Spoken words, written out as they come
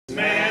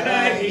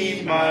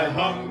eat, my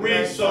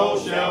hungry soul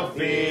shall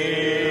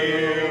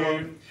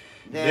fear.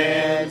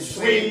 Then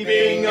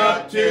sweeping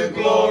up to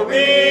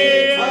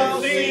glory,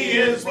 I'll see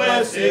his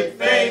blessed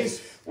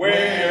face,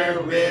 where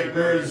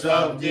rivers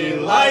of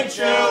delight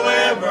shall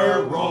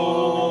ever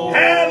roll.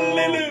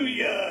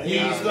 Hallelujah!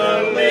 He's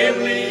the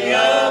lily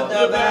of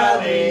the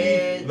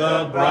valley,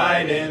 the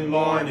bright and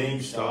morning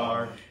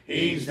star.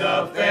 He's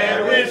the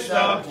fairest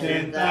of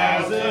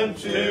 10,000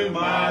 to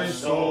my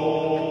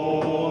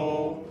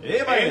soul.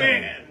 Amen.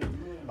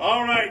 Amen.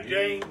 All right,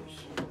 James.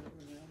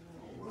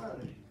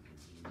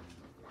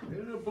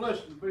 It's a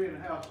blessing to be in the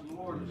house of the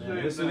Lord.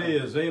 Yes, it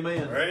is.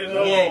 Amen. Praise the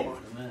Lord.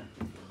 Amen.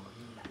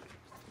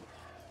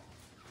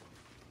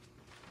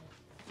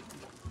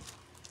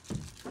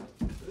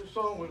 This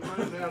song was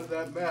written out of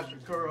that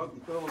massacre up in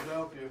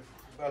Philadelphia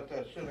about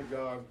that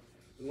synagogue.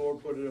 The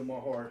Lord put it in my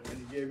heart, and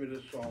He gave me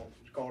this song.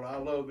 It's called I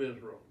Love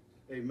Israel.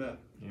 Amen.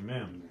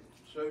 Amen.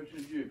 So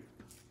should you.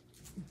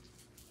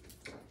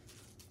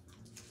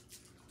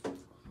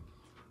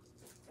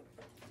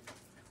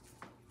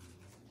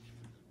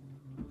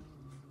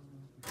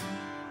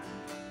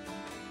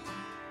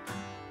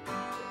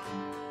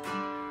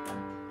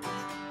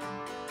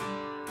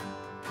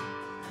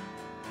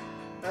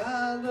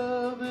 I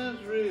love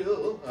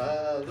Israel,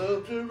 I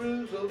love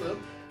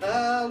Jerusalem,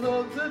 I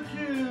love the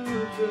Jews,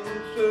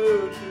 and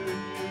so should you.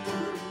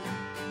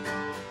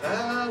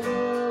 I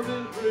love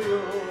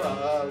Israel,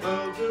 I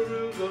love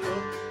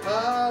Jerusalem,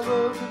 I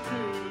love the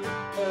Jews,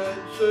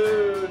 and so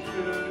should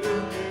you.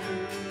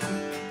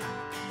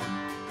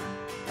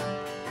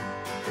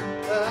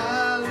 I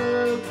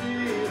love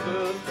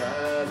Jesus, I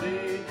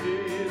need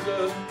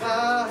Jesus, I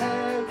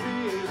have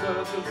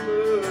Jesus, and so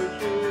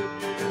should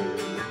you.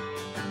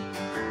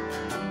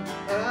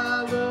 I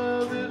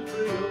love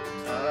Israel,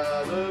 I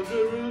love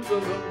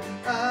Jerusalem,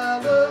 I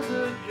love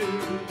the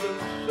Jews, and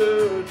so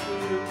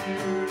should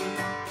you.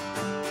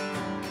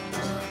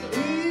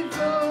 He's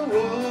the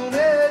one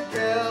at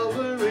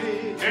Calvary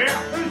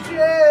who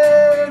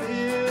shed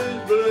his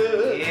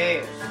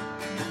blood,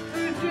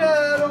 who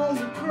died on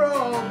the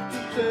cross to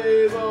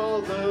save all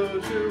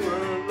those who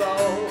were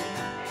lost.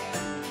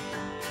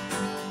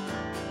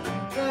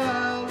 I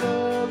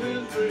love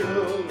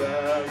Israel, I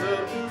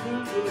love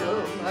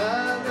Jerusalem, I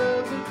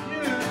love the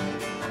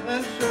Jews,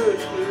 and so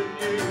should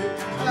you.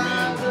 I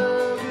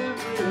love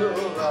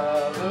Israel, I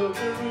love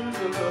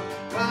Jerusalem,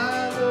 I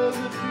love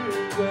the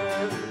Jews,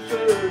 and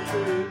so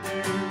should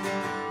you.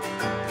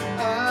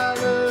 I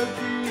love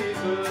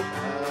Jesus,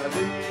 I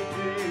need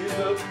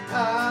Jesus, I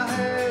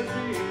have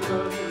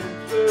Jesus, and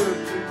so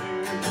should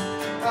you.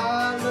 I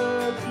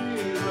love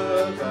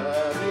Jesus, I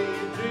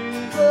need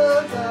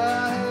Jesus, I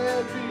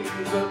have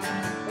Jesus,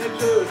 and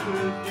so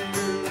should you.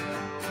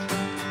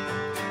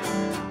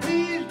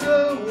 He's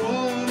the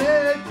one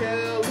at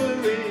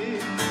Calvary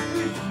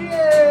who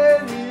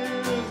shed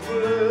his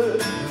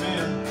blood.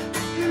 Amen.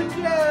 You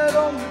died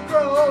on the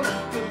cross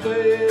to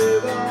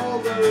save all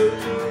those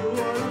who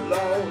are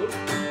lost.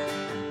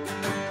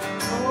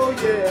 Oh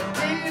yeah,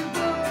 he's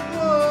the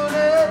one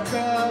at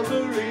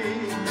Calvary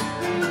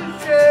who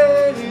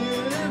shed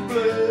his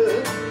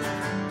blood.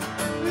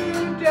 Who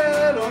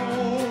died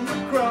on the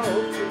cross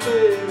to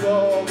save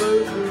all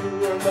those who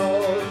are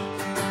lost.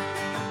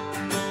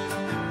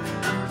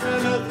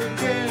 And nothing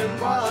can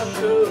wash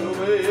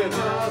away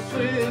my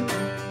sin,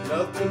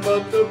 nothing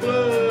but the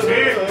blood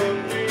of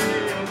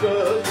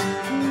Jesus.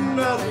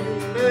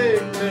 Nothing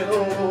make me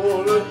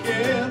whole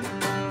again,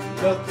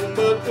 nothing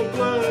but the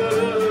blood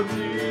of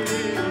Jesus.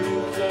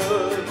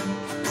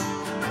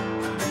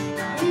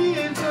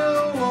 He's the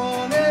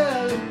one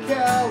at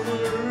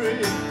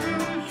Calvary who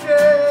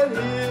shed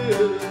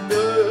his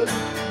blood,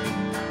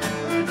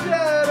 who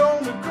died on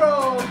the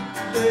cross to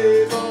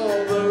save all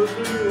those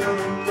who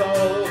are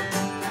lost.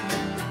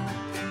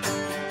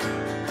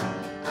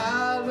 I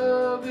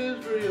love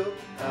Israel,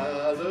 I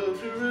love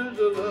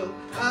Jerusalem,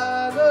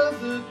 I love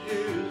the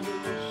Jews,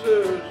 and so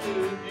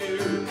should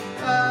you.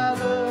 I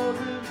love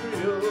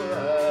Israel,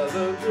 I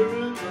love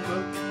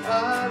Jerusalem, I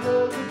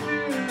love the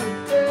Jews,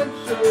 and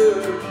so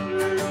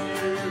should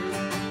you.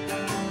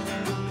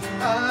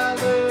 I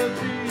love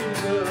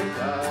Jesus,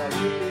 I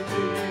need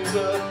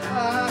Jesus, I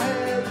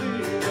have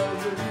Jesus,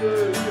 and so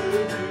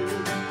should you.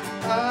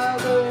 I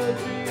love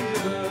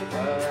Jesus, I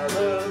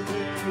love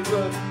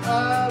Jesus, I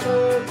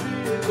love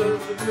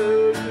Jesus, and so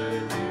should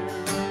you.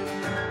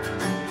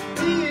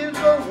 He is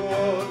the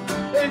one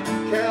at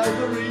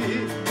Calvary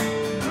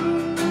who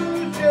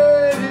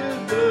shed his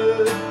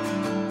blood,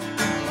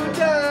 who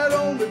died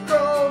on the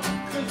cross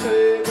to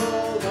save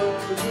all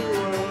those who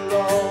were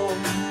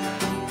lost.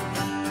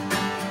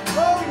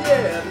 Oh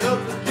yeah,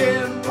 nothing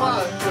can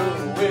wash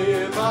away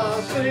my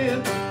sin,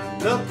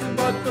 nothing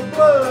but the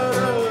blood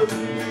of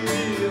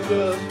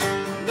Jesus.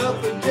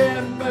 Nothing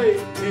can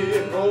make me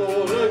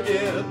whole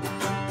again,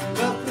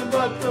 nothing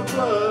but the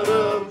blood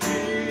of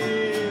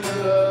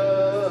Jesus.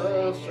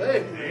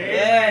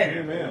 Amen.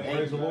 Amen.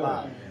 Praise the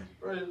Lord.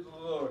 Praise the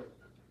Lord.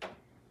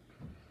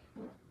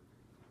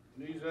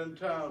 In these end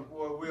times,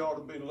 boy, we ought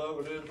to be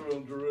loving Israel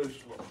and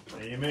Jerusalem.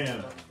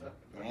 Amen.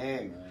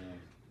 Amen.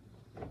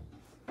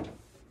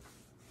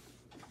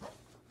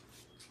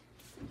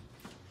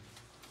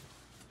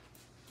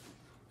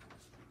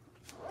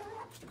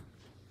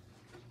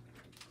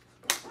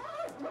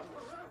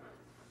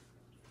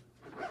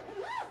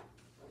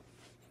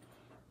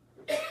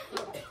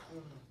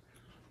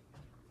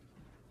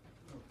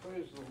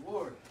 Praise the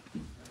Lord.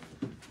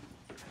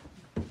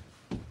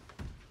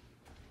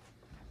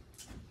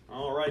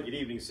 All right, good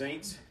evening,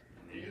 saints.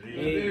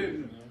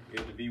 Amen.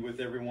 Good to be with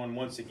everyone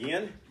once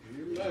again.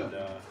 Amen. And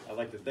I'd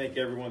like to thank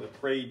everyone that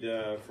prayed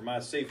for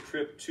my safe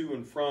trip to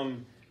and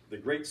from the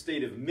great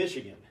state of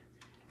Michigan.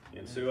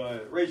 And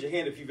so raise your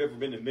hand if you've ever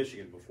been to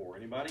Michigan before.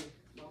 Anybody?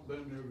 I've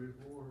been there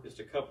before. Just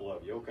a couple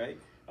of you, okay.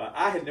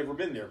 I had never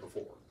been there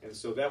before, and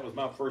so that was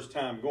my first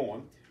time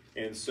going.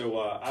 And so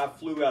I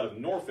flew out of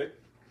Norfolk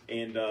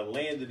and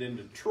landed in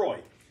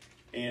Detroit.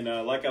 And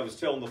like I was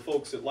telling the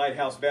folks at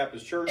Lighthouse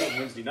Baptist Church on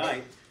Wednesday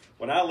night,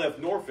 when I left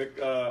Norfolk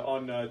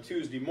on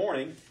Tuesday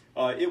morning,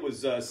 it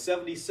was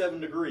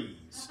 77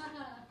 degrees.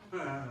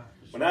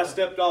 When I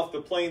stepped off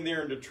the plane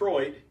there in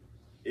Detroit,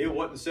 it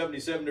wasn't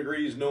 77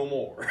 degrees no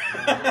more.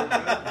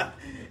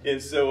 And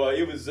so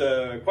it was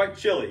quite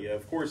chilly.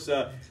 Of course,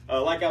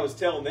 like I was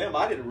telling them,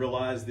 I didn't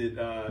realize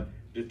that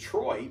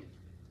Detroit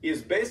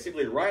is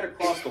basically right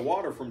across the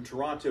water from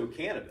Toronto,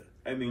 Canada.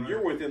 I mean,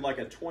 you're within like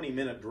a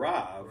 20-minute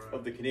drive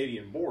of the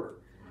Canadian border.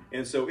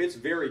 And so it's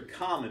very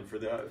common for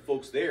the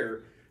folks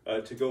there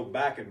to go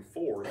back and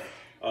forth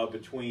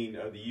between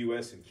the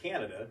U.S. and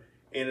Canada.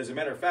 And as a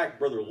matter of fact,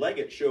 Brother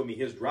Leggett showed me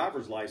his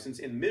driver's license.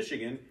 In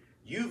Michigan,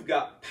 you've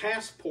got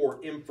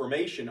passport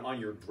information on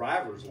your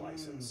driver's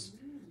license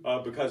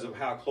because of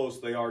how close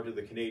they are to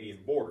the Canadian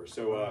border.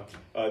 So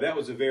that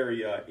was a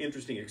very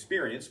interesting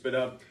experience.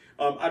 But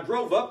I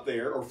drove up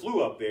there, or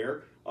flew up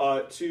there,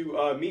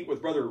 to meet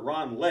with Brother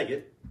Ron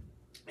Leggett.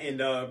 And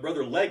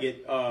Brother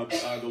Leggett,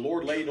 the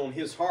Lord laid on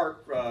his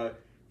heart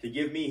to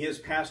give me his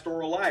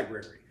pastoral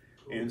library.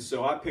 And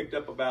so I picked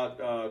up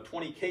about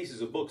 20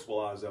 cases of books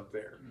while I was up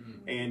there.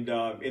 And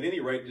at any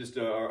rate, just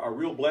a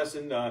real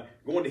blessing.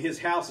 Going to his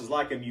house is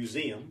like a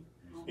museum.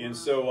 And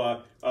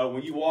so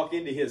when you walk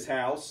into his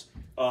house,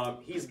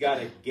 he's got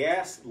a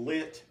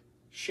gas-lit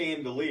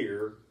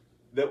chandelier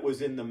that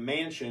was in the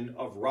mansion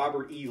of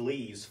Robert E.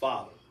 Lee's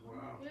father.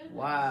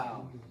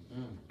 Wow.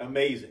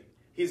 Amazing.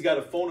 He's got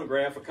a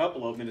phonograph, a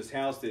couple of them in his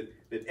house that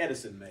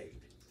Edison made.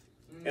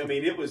 I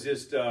mean, it was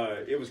just,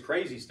 it was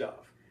crazy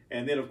stuff.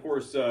 And then, of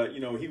course,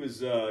 he was,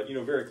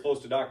 very close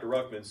to Dr.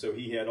 Ruckman, so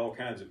he had all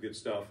kinds of good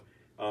stuff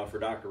for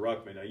Dr.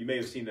 Ruckman. You may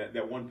have seen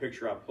that one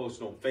picture I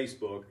posted on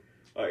Facebook.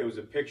 It was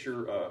a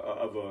picture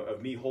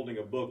of me holding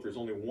a book. There's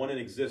only one in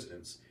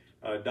existence.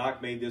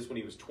 Doc made this when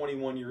he was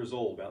 21 years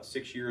old, about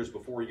 6 years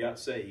before he got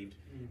saved.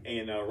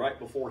 And right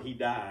before he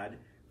died,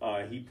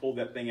 he pulled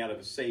that thing out of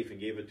his safe and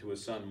gave it to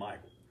his son,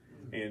 Michael.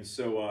 And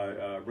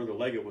so Brother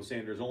Leggett was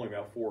saying there's only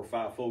about 4 or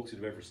 5 folks that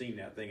have ever seen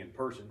that thing in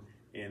person.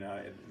 And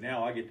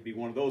now I get to be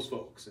one of those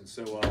folks. And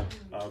so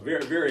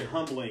very, very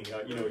humbling,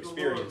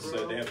 experience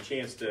to have a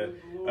chance to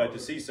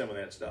see some of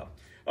that stuff.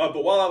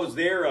 But while I was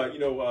there,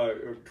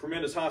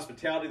 tremendous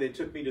hospitality. They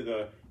took me to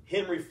the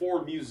Henry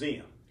Ford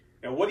Museum.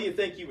 Now, what do you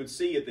think you would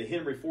see at the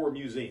Henry Ford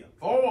Museum?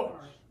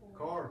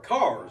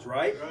 Cars,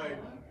 right? Right.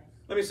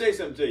 Let me say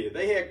something to you.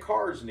 They had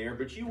cars in there,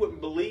 but you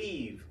wouldn't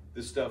believe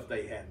the stuff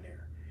they had in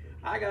there.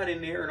 I got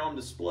in there, and on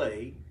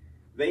display,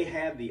 they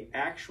had the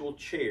actual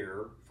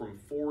chair from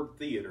Ford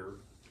Theater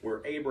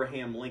where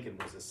Abraham Lincoln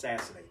was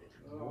assassinated.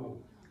 Oh.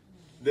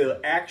 The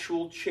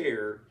actual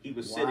chair he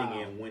was sitting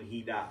in when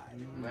he died.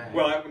 Man.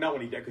 Well, not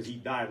when he died, because he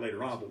died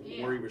later on, but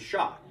where he was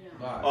shot.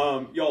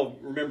 Right. Y'all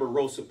remember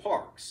Rosa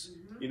Parks,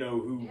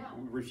 who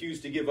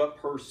refused to give up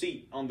her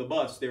seat on the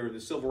bus there in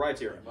the Civil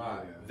Rights era.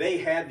 Right. They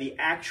had the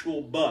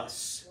actual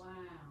bus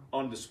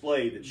on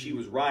display that she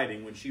was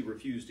riding when she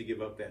refused to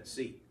give up that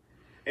seat.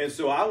 And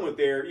so I went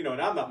there, and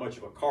I'm not much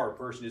of a car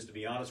person, just to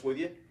be honest with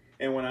you.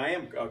 And when I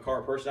am a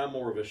car person, I'm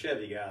more of a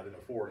Chevy guy than a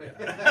Ford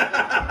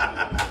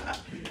guy.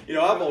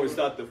 I've always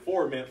thought that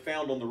Ford meant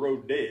found on the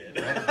road dead.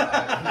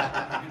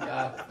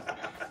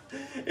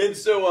 And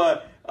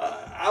so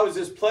I was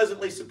just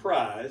pleasantly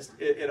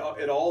surprised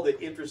at all the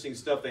interesting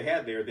stuff they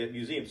had there at that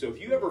museum. So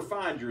if you ever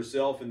find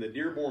yourself in the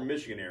Dearborn,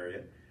 Michigan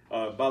area,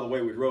 by the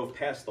way, we drove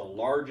past the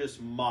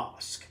largest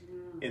mosque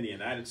in the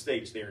United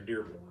States there in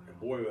Dearborn.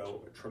 Boy,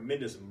 a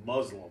tremendous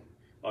Muslim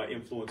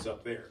influence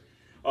up there.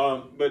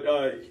 But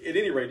at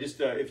any rate,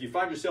 just if you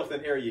find yourself in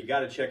that area, you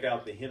got to check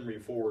out the Henry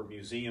Ford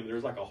Museum.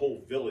 There's like a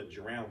whole village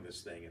around this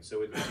thing, and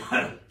so it's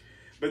incredible.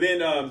 But then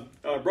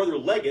Brother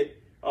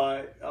Leggett,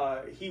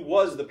 he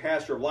was the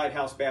pastor of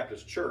Lighthouse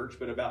Baptist Church,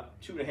 but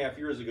about 2.5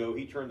 years ago,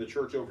 he turned the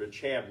church over to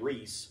Chad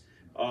Reese,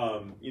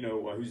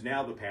 who's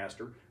now the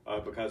pastor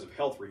because of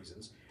health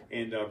reasons.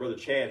 And Brother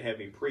Chad had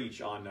me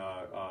preach on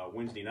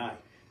Wednesday night.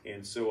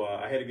 And so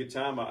I had a good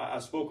time. I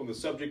spoke on the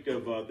subject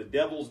of the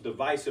devil's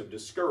divisive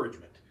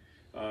discouragement,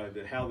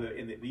 that how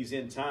in these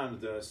end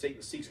times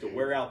Satan seeks to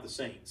wear out the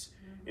saints.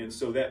 And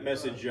so that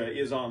message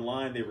is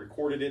online. They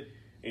recorded it.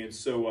 And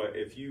so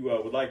if you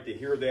would like to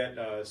hear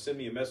that, send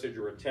me a message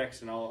or a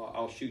text, and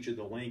I'll shoot you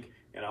the link,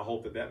 and I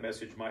hope that that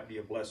message might be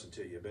a blessing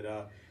to you.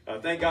 But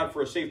thank God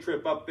for a safe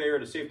trip up there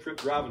and a safe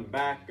trip driving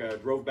back.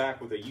 Drove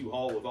back with a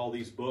U-Haul with all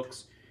these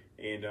books.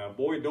 And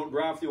boy, don't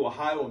drive through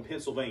Ohio and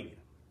Pennsylvania.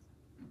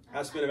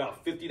 I spent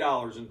about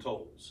 $50 in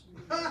tolls.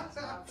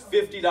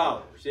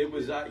 $50. It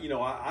was, I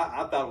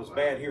thought it was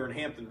bad here in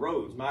Hampton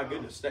Roads. My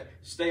goodness,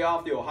 stay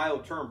off the Ohio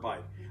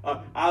Turnpike.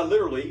 I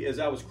literally, as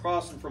I was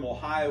crossing from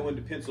Ohio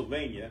into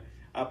Pennsylvania,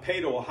 I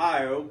paid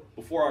Ohio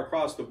before I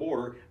crossed the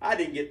border. I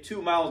didn't get 2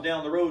 miles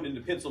down the road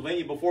into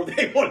Pennsylvania before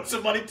they wanted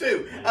some money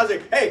too. I was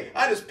like, hey,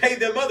 I just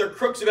paid them other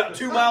crooks about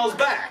 2 miles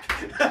back.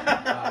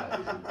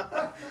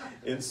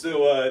 And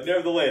so,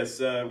 nevertheless,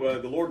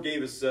 the Lord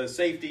gave us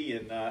safety,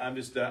 and I'm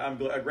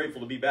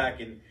grateful to be back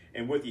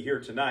and with you here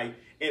tonight.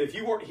 And if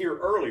you weren't here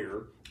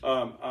earlier,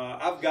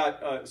 I've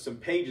got some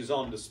pages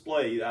on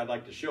display that I'd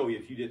like to show you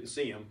if you didn't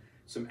see them.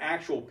 Some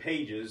actual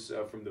pages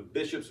from the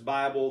Bishop's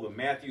Bible, the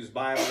Matthew's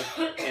Bible,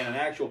 and an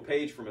actual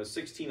page from a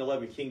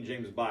 1611 King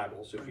James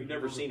Bible. So if you've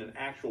never seen an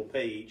actual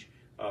page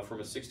from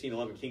a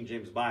 1611 King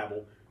James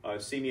Bible,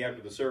 see me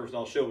after the service and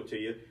I'll show it to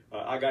you.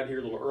 I got here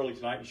a little early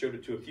tonight and showed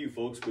it to a few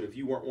folks, but if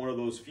you weren't one of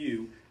those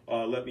few,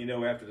 let me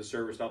know after the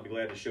service and I'll be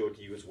glad to show it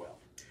to you as well.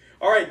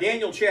 All right,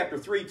 Daniel chapter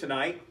 3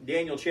 tonight.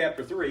 Daniel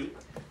chapter 3.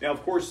 Now,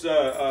 of course,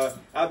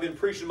 I've been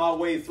preaching my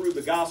way through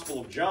the Gospel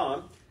of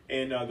John.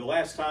 And the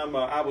last time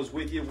I was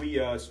with you,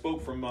 we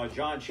spoke from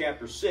John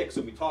chapter 6,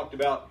 and we talked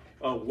about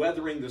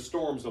weathering the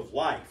storms of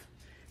life.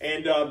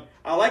 And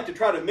I like to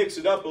try to mix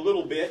it up a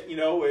little bit,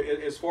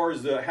 as far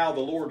as how the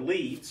Lord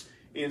leads.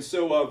 And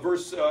so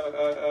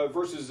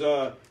versus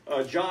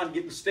John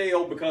getting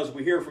stale, because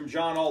we hear from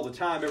John all the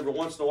time, every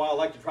once in a while I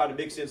like to try to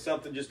mix in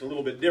something just a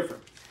little bit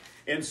different.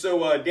 And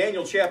so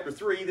Daniel chapter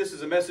 3, this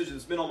is a message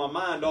that's been on my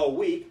mind all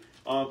week.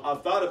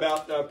 I've thought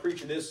about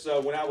preaching this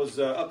when I was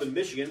up in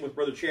Michigan with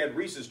Brother Chad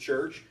Reese's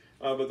church,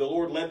 but the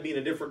Lord led me in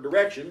a different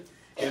direction.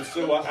 And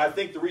so I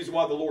think the reason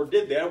why the Lord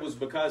did that was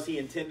because He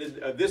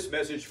intended this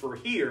message for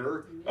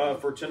here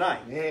for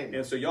tonight. Amen.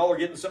 And so y'all are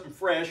getting something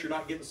fresh. You're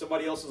not getting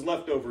somebody else's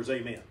leftovers.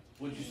 Amen.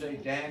 Would you say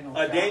Daniel?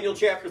 Daniel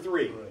chapter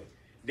 3.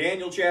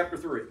 Daniel chapter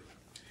 3.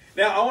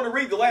 Now, I want to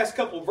read the last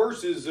couple of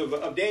verses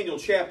of Daniel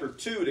chapter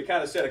 2 to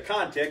kind of set a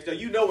context. Now,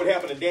 you know what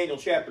happened in Daniel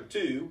chapter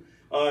 2.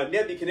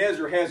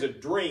 Nebuchadnezzar has a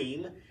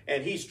dream,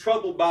 and he's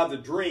troubled by the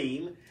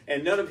dream,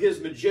 and none of his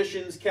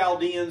magicians,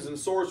 Chaldeans, and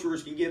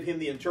sorcerers can give him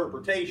the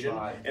interpretation.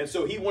 Right. And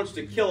so he wants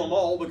to kill them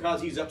all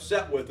because he's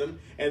upset with them.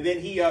 And then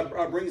he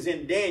brings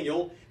in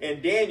Daniel,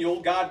 and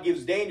God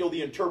gives Daniel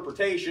the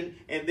interpretation,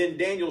 and then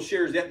Daniel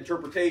shares that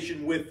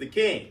interpretation with the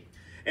king.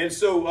 And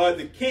so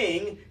the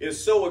king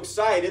is so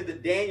excited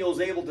that Daniel is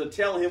able to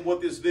tell him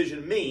what this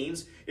vision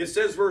means. It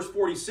says, verse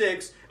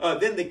 46,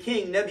 then the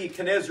king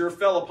Nebuchadnezzar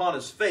fell upon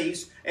his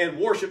face and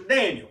worshipped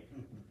Daniel.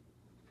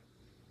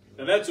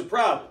 Now that's a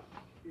problem.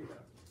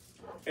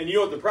 And you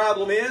know what the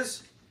problem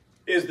is?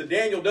 Is that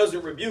Daniel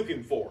doesn't rebuke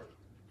him for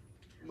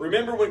it.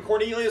 Remember when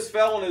Cornelius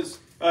fell on his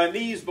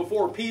knees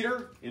before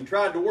Peter and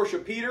tried to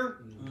worship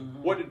Peter?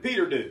 What did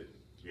Peter do?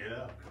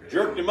 Yeah.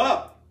 Jerked him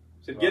up.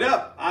 Said, get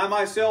up. I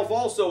myself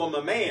also am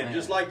a man,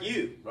 just like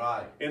you.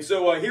 Right. And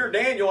so here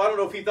Daniel, I don't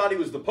know if he thought he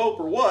was the Pope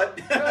or what,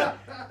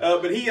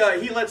 but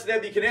he lets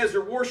Nebuchadnezzar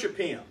worship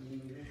him.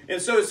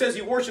 And so it says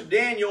he worshiped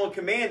Daniel and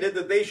commanded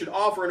that they should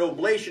offer an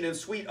oblation and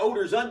sweet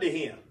odors unto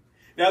him.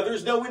 Now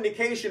there's no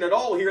indication at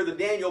all here that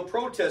Daniel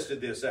protested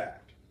this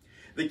act.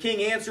 The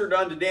king answered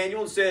unto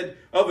Daniel and said,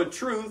 of a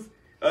truth,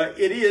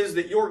 it is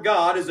that your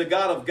God is a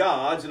God of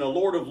gods and a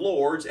Lord of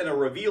lords and a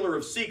revealer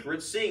of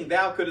secrets, seeing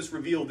thou couldst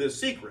reveal this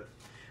secret.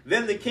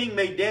 Then the king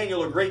made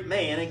Daniel a great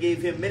man and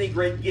gave him many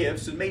great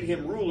gifts and made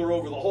him ruler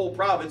over the whole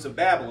province of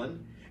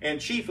Babylon and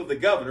chief of the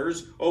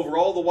governors over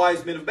all the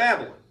wise men of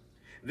Babylon.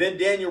 Then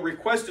Daniel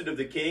requested of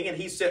the king, and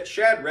he set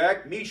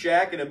Shadrach,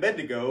 Meshach, and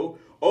Abednego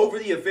over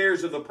the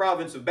affairs of the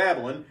province of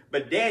Babylon,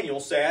 but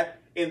Daniel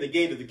sat in the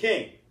gate of the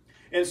king.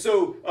 And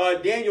so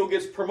Daniel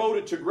gets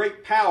promoted to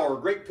great power,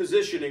 great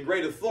position, and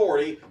great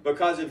authority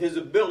because of his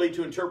ability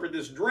to interpret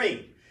this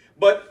dream.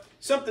 But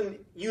something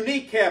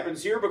unique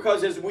happens here,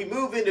 because as we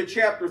move into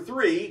chapter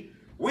 3,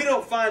 we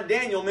don't find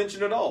Daniel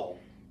mentioned at all.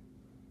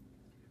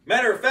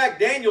 Matter of fact,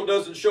 Daniel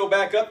doesn't show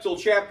back up till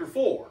chapter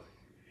 4.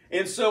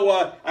 And so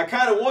I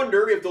kind of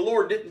wonder if the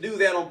Lord didn't do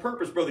that on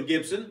purpose, Brother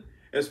Gibson,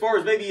 as far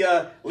as maybe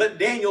let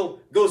Daniel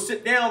go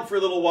sit down for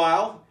a little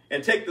while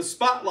and take the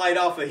spotlight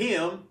off of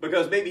him,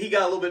 because maybe he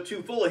got a little bit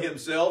too full of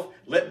himself,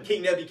 letting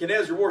King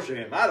Nebuchadnezzar worship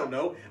him. I don't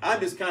know. I'm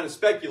just kind of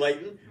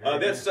speculating.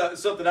 That's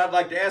something I'd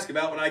like to ask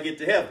about when I get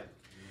to heaven.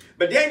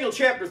 But Daniel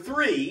chapter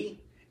 3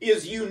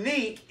 is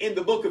unique in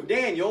the book of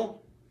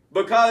Daniel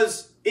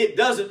because it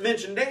doesn't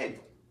mention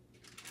Daniel.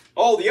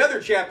 All the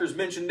other chapters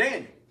mention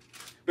Daniel.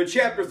 But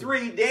chapter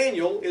 3,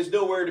 Daniel is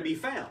nowhere to be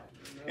found.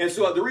 And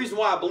so the reason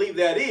why I believe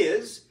that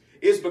is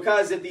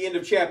because at the end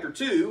of chapter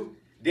 2,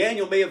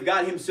 Daniel may have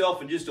got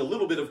himself in just a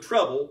little bit of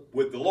trouble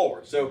with the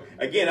Lord. So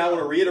again, I want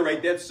to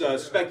reiterate that's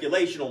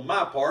speculation on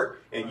my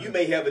part, and you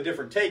may have a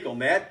different take on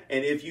that.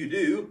 And if you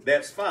do,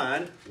 that's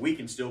fine. We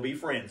can still be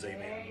friends.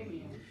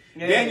 Amen.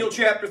 Daniel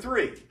chapter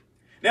 3.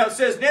 Now it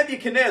says,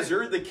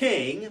 Nebuchadnezzar the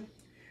king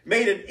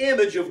made an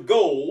image of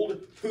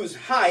gold whose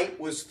height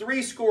was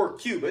 60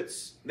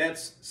 cubits,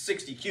 that's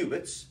 60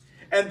 cubits,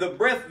 and the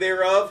breadth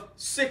thereof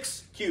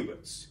 6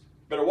 cubits.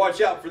 Better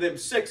watch out for them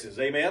sixes,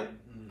 amen?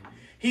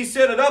 He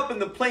set it up in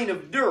the plain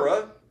of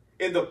Dura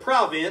in the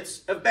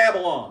province of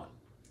Babylon.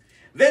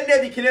 Then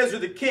Nebuchadnezzar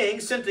the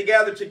king sent to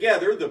gather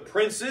together the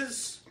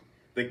princes,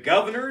 the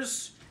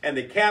governors, and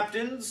the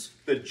captains,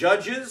 the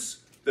judges,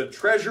 the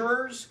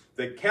treasurers,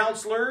 the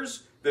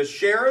counselors, the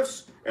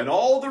sheriffs, and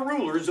all the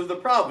rulers of the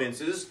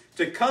provinces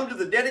to come to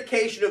the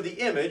dedication of the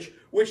image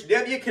which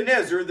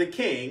Nebuchadnezzar the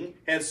king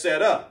had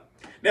set up.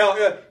 Now,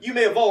 you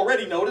may have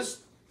already noticed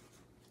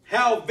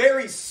how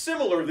very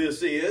similar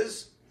this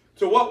is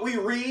to what we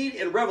read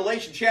in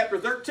Revelation chapter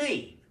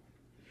 13.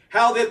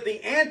 How that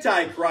the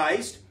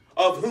Antichrist,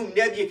 of whom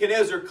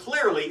Nebuchadnezzar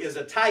clearly is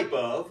a type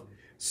of,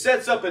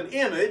 sets up an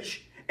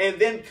image and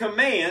then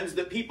commands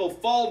that people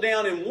fall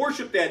down and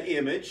worship that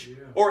image,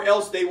 or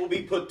else they will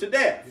be put to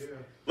death.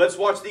 Let's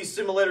watch these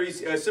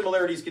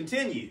similarities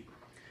continue.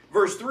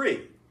 Verse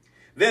 3.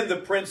 Then the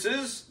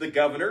princes, the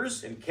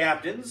governors and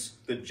captains,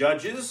 the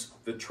judges,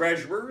 the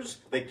treasurers,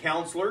 the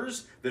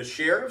counselors, the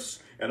sheriffs,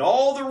 and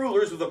all the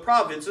rulers of the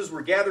provinces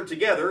were gathered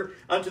together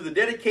unto the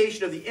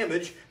dedication of the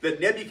image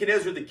that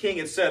Nebuchadnezzar the king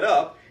had set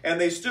up,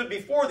 and they stood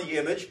before the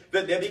image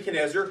that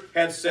Nebuchadnezzar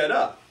had set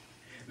up.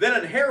 Then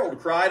an herald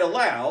cried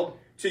aloud,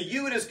 To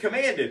you it is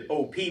commanded,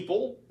 O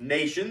people,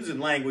 nations, and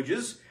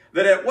languages,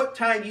 that at what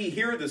time ye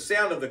hear the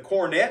sound of the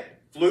cornet,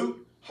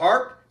 flute,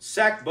 harp,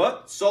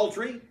 sackbut,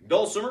 psaltery,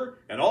 dulcimer,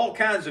 and all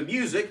kinds of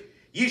music,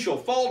 ye shall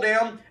fall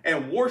down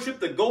and worship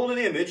the golden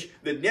image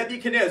that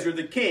Nebuchadnezzar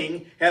the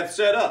king hath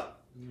set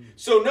up.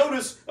 So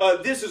notice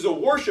this is a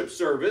worship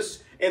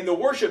service, and the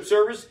worship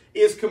service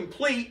is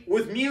complete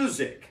with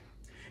music.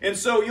 And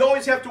so you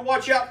always have to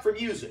watch out for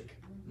music.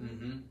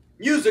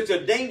 Music's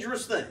a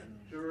dangerous thing.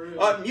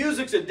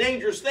 Music's a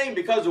dangerous thing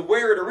because of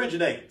where it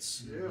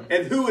originates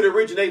and who it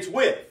originates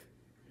with.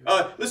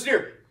 Listen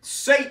here.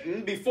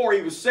 Satan, before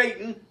he was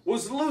Satan,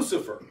 was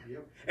Lucifer.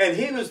 And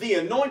he was the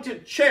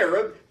anointed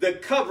cherub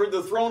that covered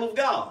the throne of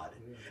God.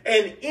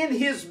 And in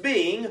his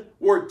being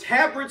were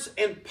tabrets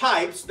and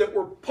pipes that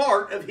were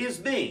part of his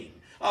being.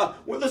 Well,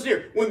 listen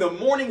here. When the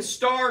morning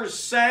stars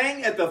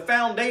sang at the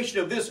foundation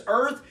of this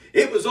earth,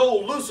 it was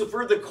old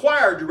Lucifer, the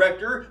choir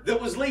director,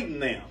 that was leading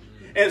them.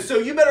 And so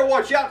you better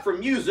watch out for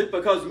music,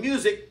 because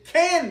music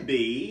can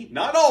be,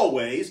 not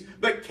always,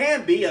 but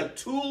can be a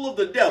tool of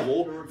the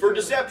devil for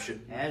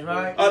deception. That's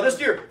right. Listen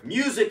here.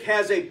 Music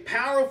has a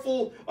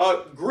powerful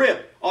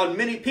grip on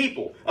many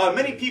people.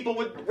 Many people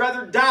would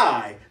rather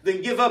die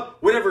than give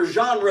up whatever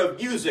genre of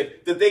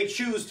music that they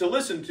choose to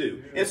listen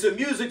to. And so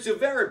music's a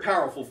very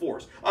powerful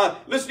force.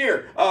 Listen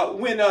here.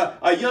 When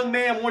a young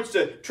man wants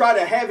to try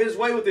to have his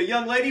way with a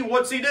young lady,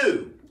 what's he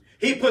do?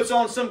 He puts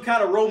on some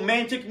kind of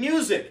romantic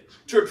music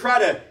to try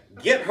to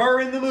get her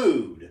in the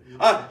mood.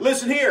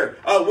 Listen here.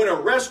 When a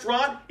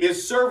restaurant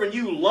is serving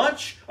you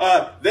lunch,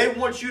 they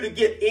want you to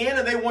get in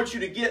and they want you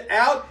to get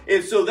out.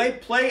 And so they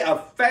play a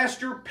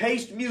faster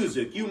paced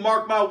music. You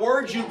mark my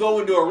words, you go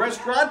into a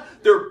restaurant,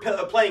 they're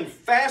playing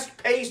fast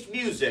paced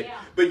music.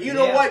 But you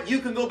know what? You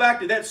can go back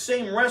to that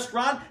same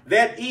restaurant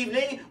that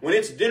evening when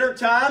it's dinner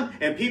time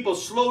and people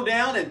slow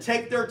down and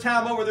take their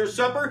time over their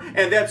supper,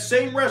 and that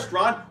same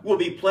restaurant will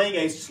be playing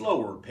a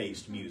slower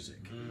paced music.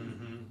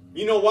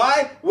 You know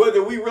why?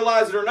 Whether we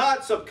realize it or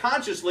not,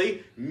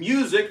 subconsciously,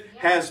 music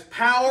has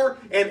power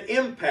and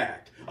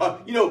impact.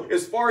 You know,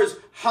 as far as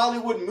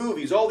Hollywood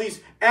movies, all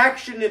these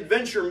action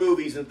adventure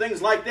movies and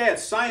things like that,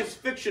 science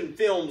fiction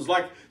films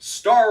like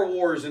Star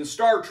Wars and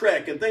Star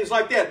Trek and things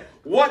like that,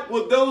 what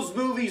would those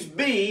movies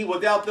be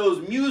without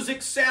those music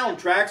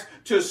soundtracks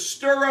to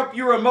stir up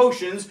your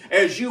emotions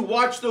as you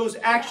watch those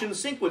action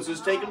sequences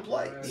taking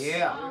place?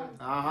 Yeah.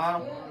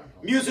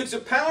 Music's a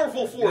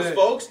powerful force,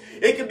 folks.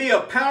 It can be a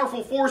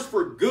powerful force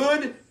for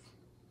good,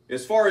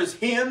 as far as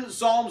hymns,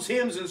 psalms,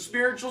 hymns, and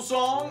spiritual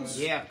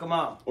songs. Yeah, come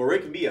on. Or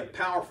it can be a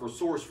powerful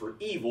source for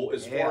evil,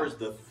 as far as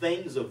the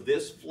things of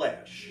this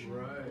flesh.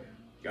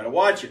 Got to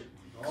watch it.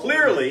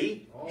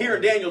 Clearly, here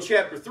in Daniel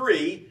chapter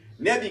 3,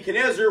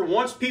 Nebuchadnezzar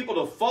wants people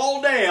to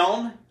fall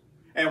down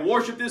and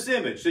worship this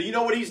image. So you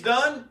know what he's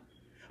done?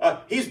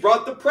 He's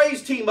brought the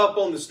praise team up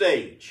on the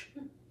stage.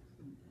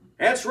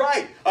 That's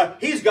right.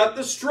 He's got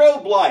the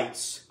strobe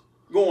lights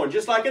going,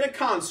 just like at a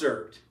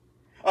concert.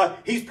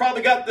 He's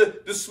probably got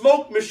the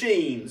smoke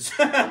machines,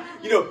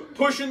 you know,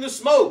 pushing the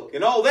smoke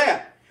and all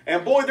that.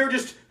 And boy, they're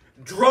just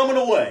drumming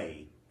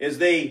away as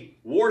they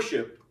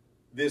worship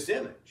this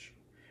image.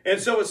 And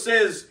so it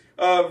says,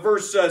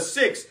 verse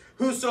 6,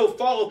 Whoso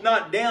falleth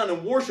not down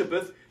and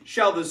worshipeth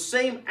shall the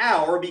same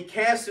hour be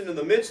cast into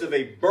the midst of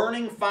a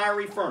burning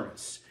fiery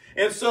furnace.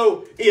 And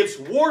so it's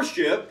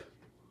worship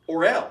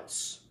or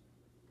else.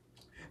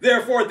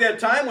 Therefore at that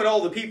time, when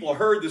all the people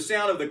heard the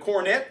sound of the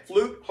cornet,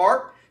 flute,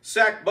 harp,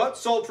 sackbut,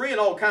 psaltery, and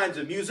all kinds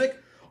of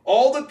music,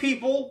 all the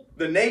people,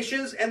 the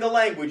nations, and the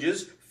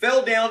languages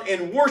fell down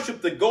and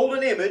worshipped the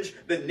golden image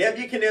that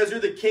Nebuchadnezzar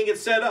the king had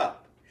set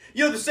up.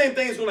 You know, the same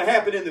thing is going to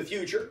happen in the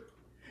future.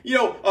 You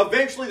know,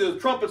 eventually the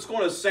trumpet's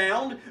going to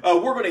sound.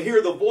 We're going to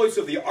hear the voice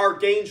of the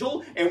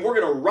archangel, and we're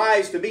going to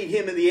rise to meet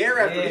him in the air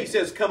after he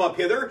says, come up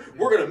hither.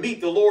 We're going to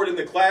meet the Lord in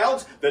the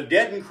clouds. The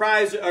dead in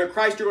Christ are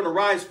going to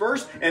rise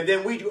first, and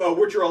then we,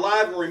 which are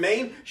alive and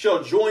remain,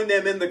 shall join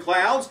them in the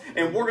clouds,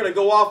 and we're going to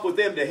go off with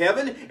them to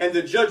heaven, and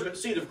the judgment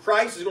seat of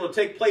Christ is going to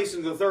take place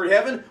in the third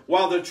heaven,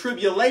 while the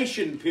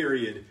tribulation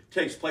period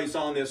takes place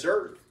on this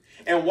earth.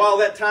 And while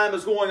that time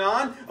is going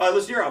on,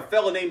 listen here, a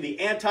fellow named the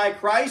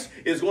Antichrist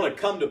is going to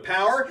come to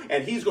power,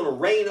 and he's going to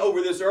reign over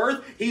this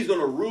earth. He's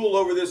going to rule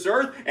over this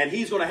earth, and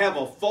he's going to have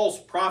a false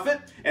prophet.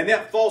 And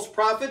that false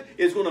prophet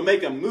is going to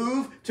make a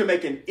move to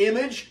make an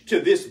image to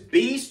this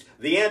beast,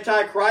 the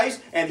Antichrist,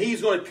 and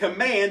he's going to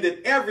command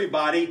that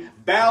everybody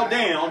bow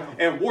down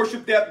and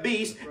worship that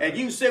beast. And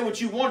you can say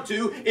what you want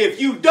to. If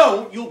you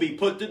don't, you'll be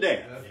put to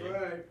death. That's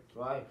right.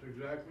 Right. That's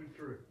exactly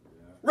true.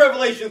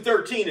 Revelation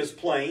 13 is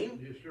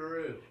plain. It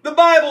sure is. The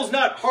Bible's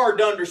not hard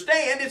to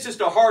understand. It's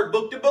just a hard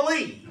book to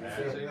believe.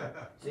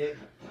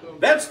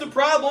 That's the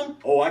problem.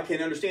 Oh, I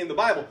can't understand the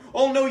Bible.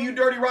 Oh, no, you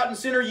dirty, rotten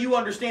sinner, you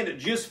understand it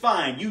just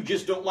fine. You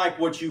just don't like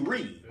what you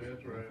read.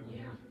 That's right.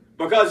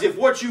 Because if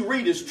what you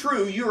read is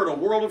true, you're in a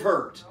world of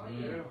hurt.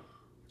 Yeah.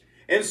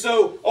 And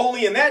so,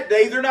 only in that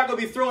day, they're not going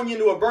to be throwing you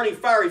into a burning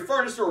fiery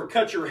furnace or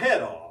cut your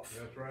head off.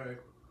 That's right.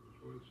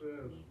 That's what it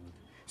says. It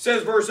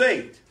says verse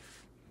 8.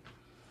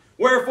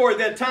 Wherefore at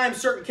that time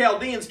certain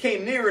Chaldeans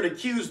came near and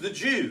accused the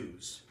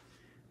Jews.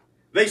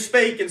 They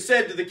spake and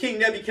said to the king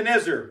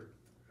Nebuchadnezzar,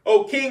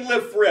 O king,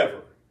 live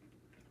forever.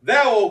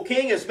 Thou, O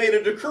king, hast made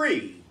a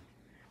decree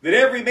that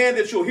every man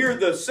that shall hear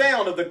the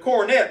sound of the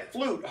cornet,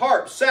 flute,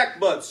 harp,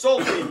 sackbut,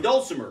 psaltery, and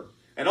dulcimer,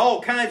 and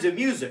all kinds of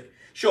music,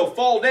 shall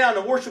fall down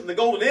and worship the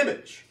golden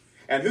image.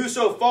 And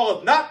whoso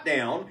falleth not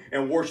down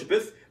and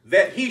worshipeth,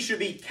 that he should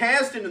be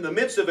cast into the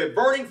midst of a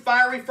burning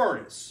fiery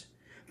furnace.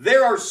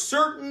 There are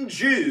certain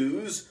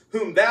Jews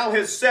whom thou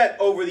hast set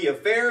over the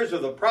affairs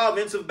of the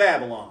province of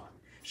Babylon,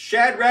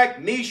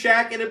 Shadrach,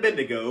 Meshach, and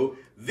Abednego.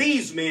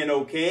 These men,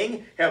 O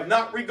king, have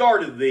not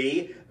regarded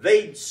thee.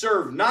 They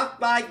serve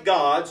not thy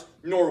gods,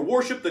 nor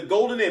worship the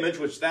golden image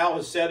which thou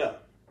hast set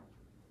up.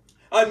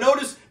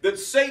 Notice that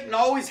Satan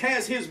always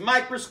has his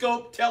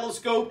microscope,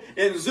 telescope,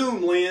 and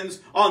zoom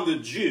lens on the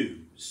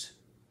Jews.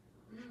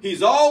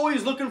 He's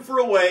always looking for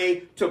a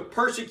way to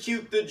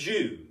persecute the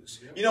Jews.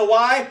 You know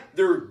why?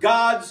 They're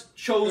God's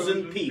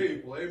chosen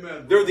people.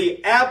 Amen. They're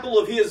the apple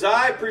of his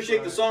eye. I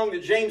appreciate the song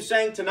that James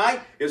sang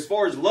tonight as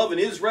far as loving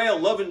Israel,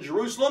 loving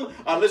Jerusalem.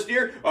 Listen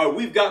here,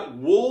 we've got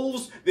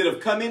wolves that have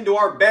come into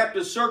our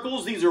Baptist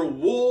circles. These are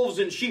wolves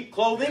in sheep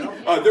clothing.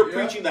 They're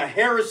preaching the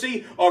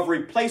heresy of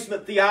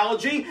replacement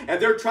theology,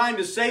 and they're trying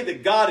to say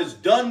that God is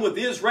done with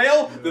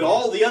Israel, that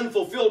all the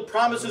unfulfilled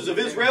promises of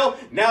Israel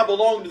now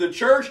belong to the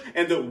church,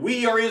 and that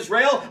we are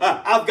Israel.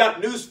 I've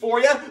got news for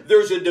you.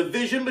 There's a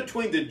division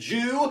between the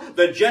Jew,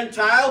 the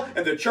Gentile,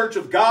 and the church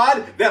of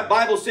God. That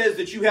Bible says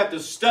that you have to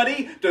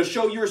study to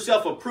show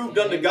yourself approved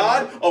unto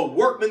God, a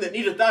workman that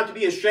needeth not to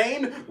be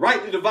ashamed,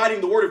 rightly dividing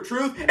the word of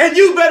truth. And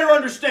you better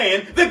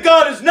understand that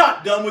God is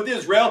not done with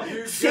Israel.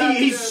 See,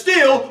 he's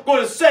still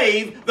going to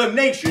save the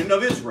nation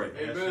of Israel.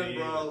 Amen,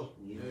 brother.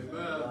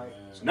 Amen.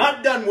 He's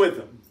not done with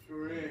them.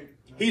 Sure ain't.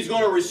 He's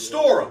going to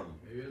restore them.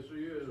 Yes, he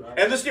is.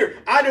 And listen here,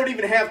 I don't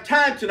even have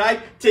time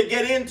tonight to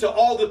get into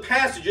all the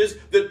passages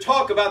that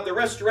talk about the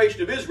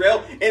restoration of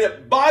Israel, and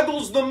it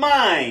boggles the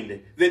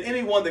mind that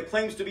anyone that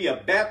claims to be a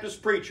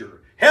Baptist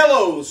preacher,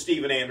 hello,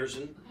 Stephen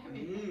Anderson,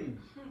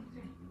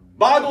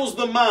 boggles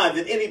the mind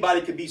that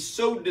anybody could be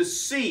so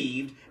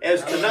deceived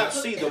as to not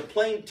see the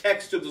plain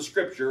text of the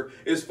Scripture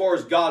as far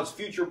as God's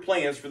future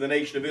plans for the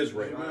nation of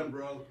Israel. Amen,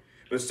 brother.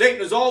 But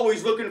Satan is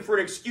always looking for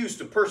an excuse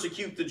to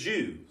persecute the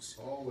Jews.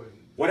 Always.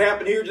 What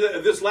happened here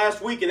this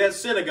last week in that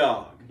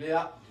synagogue?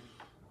 Yeah.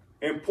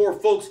 And poor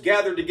folks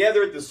gathered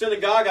together at the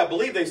synagogue. I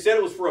believe they said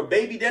it was for a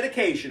baby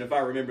dedication, if I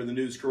remember the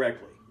news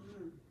correctly.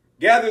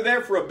 Gathered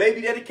there for a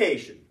baby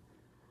dedication.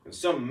 And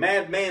some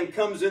madman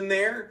comes in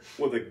there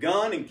with a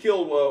gun and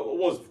killed, what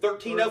was it,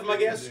 13 of them, I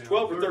guess?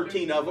 12 or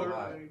 13 of them.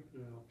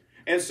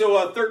 And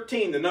so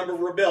 13, the number of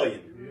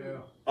rebellion. Yeah.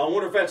 I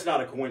wonder if that's not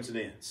a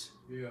coincidence.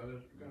 Yeah,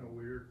 that's kind of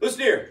weird.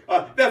 Listen here.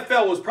 That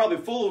fellow was probably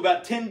full of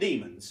about 10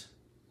 demons.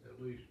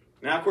 At least.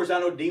 Now, of course, I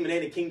know demon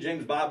ain't a King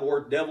James Bible or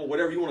devil,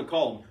 whatever you want to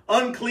call them.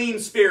 Unclean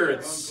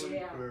spirits.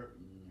 Unclean spirit.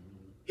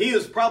 He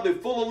was probably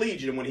full of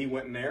legion when he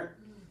went in there.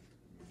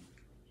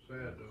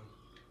 Sad, though.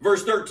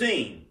 Verse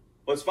 13.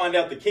 Let's find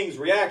out the king's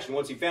reaction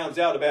once he finds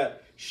out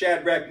about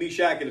Shadrach,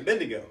 Meshach, and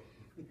Abednego.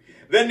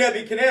 Then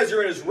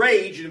Nebuchadnezzar, in his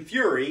rage and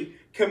fury,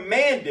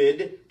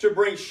 commanded to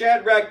bring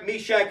Shadrach,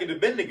 Meshach, and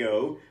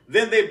Abednego.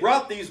 Then they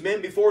brought these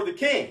men before the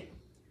king.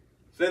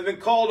 So they've been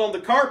called on the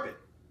carpet.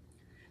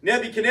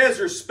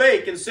 Nebuchadnezzar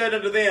spake and said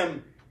unto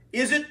them,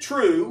 Is it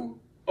true,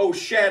 O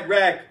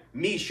Shadrach,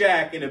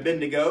 Meshach, and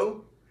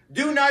Abednego,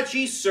 Do not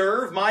ye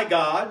serve my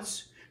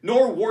gods,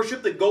 nor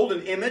worship the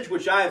golden image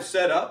which I have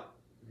set up?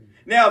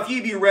 Now if ye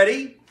be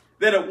ready,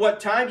 then at what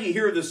time ye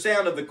hear the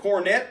sound of the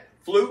cornet,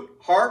 flute,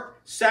 harp,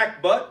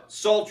 sackbut,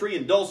 psaltery,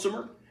 and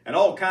dulcimer, and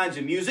all kinds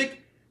of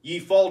music, ye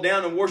fall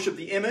down and worship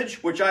the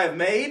image which I have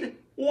made?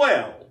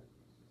 Well,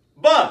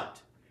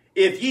 but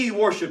if ye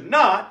worship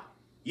not,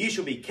 ye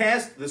shall be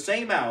cast the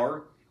same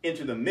hour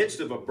into the midst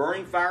of a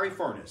burning fiery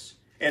furnace.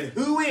 And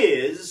who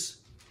is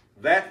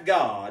that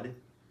God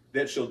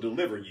that shall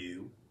deliver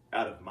you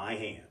out of my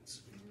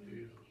hands?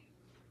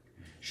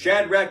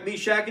 Shadrach,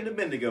 Meshach, and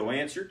Abednego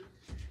answered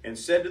and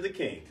said to the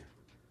king,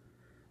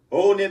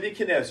 O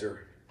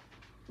Nebuchadnezzar,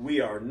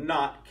 we are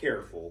not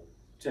careful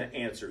to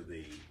answer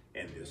thee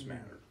in this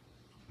matter.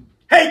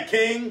 Hey,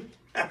 king,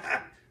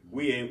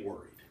 we ain't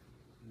worried.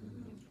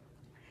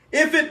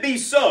 If it be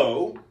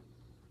so,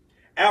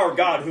 our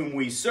God whom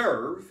we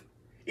serve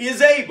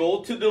is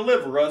able to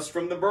deliver us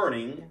from the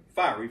burning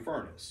fiery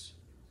furnace,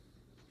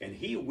 and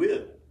he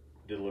will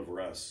deliver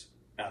us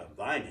out of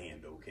thine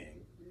hand, O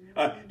king.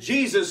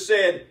 Jesus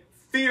said,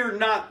 fear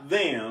not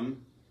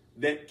them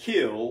that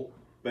kill,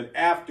 but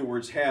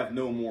afterwards have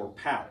no more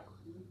power.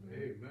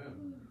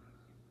 Amen.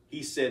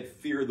 He said,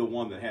 fear the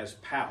one that has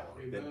power,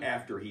 Amen. that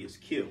after he is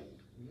killed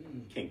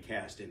can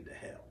cast into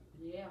hell.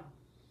 Yeah.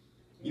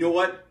 You know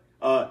what?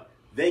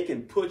 They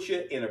can put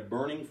you in a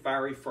burning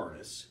fiery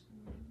furnace,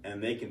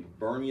 and they can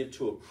burn you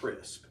to a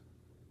crisp.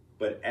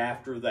 But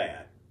after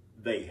that,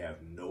 they have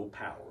no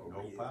power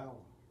over you.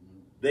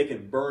 They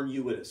can burn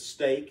you at a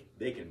stake.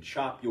 They can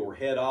chop your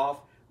head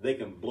off. They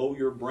can blow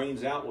your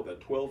brains out with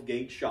a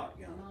 12-gauge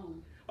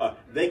shotgun.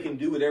 They can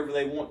do whatever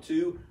they want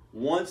to.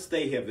 Once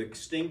they have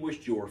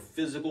extinguished your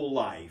physical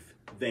life,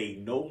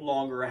 they no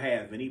longer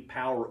have any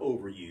power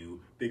over you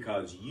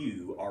because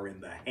you are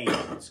in the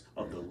hands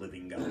of the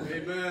living God.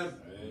 Amen.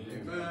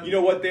 Amen. You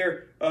know what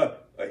there?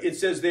 It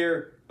says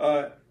there,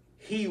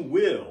 he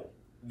will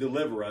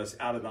deliver us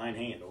out of thine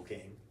hand, O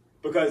king.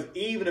 Because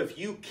even if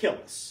you kill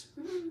us,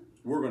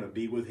 we're going to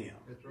be with him.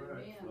 That's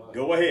right. Yeah.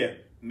 Go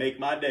ahead, make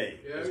my day,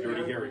 Yeah, as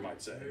Dirty yeah. Harry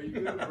might say. There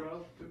you go,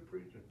 bro. Good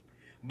preaching.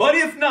 But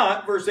if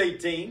not, verse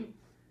 18,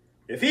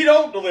 if he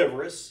don't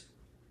deliver us,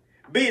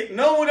 be it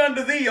known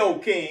unto thee, O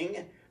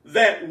king,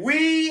 that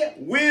we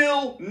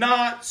will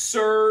not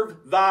serve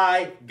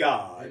thy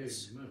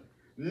gods, Amen.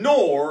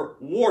 nor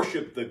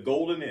worship the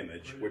golden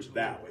image which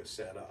thou hast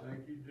set up.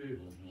 Thank you,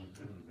 Jesus.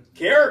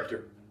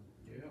 Character.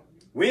 Yeah.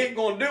 We ain't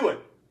going to do it.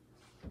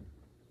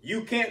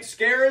 You can't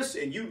scare us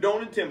and you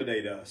don't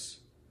intimidate us.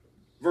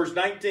 Verse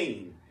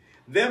 19.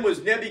 Then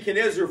was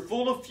Nebuchadnezzar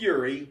full of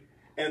fury,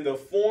 and the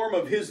form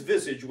of his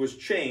visage was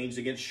changed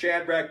against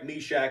Shadrach,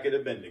 Meshach, and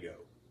Abednego.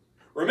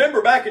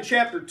 Remember back in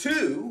chapter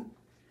 2,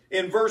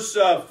 in verse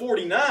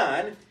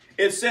 49,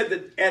 it said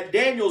that at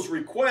Daniel's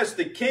request,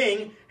 the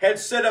king had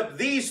set up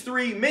these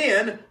three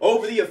men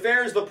over the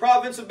affairs of the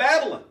province of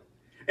Babylon.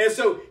 And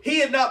so he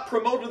had not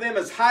promoted them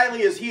as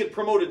highly as he had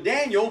promoted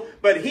Daniel,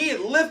 but he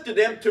had lifted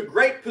them to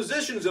great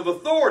positions of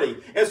authority.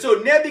 And so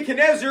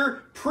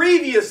Nebuchadnezzar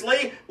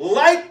previously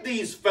liked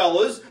these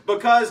fellows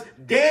because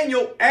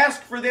Daniel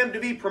asked for them to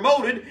be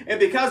promoted, and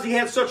because he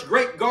had such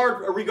great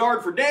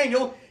regard for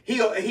Daniel,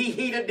 he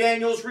heeded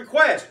Daniel's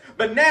request.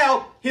 But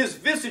now his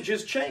visage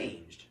has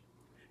changed,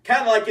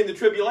 kind of like in the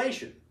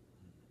tribulation.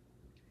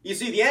 You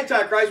see, the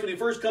Antichrist, when he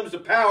first comes to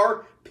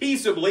power,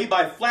 peaceably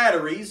by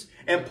flatteries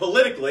and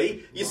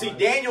politically, you see,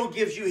 Daniel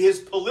gives you his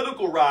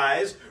political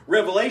rise.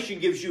 Revelation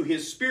gives you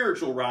his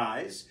spiritual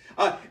rise.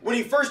 When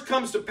he first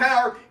comes to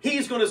power,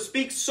 he's going to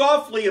speak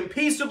softly and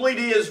peaceably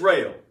to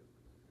Israel.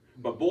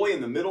 But boy,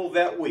 in the middle of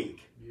that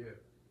week,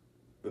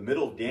 the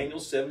middle of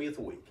Daniel's 70th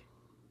week,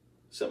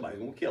 somebody's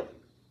going to kill him.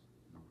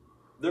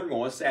 They're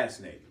going to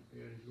assassinate him.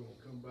 Yeah, he's going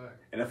to come back.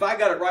 And if I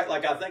got it right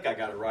like I think I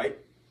got it right,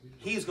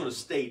 he's going to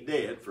stay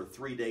dead for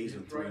 3 days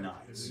and 3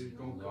 nights. And he's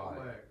going to come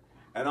back.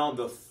 And on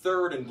the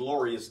third and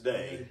glorious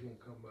day, He's going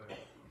to come back.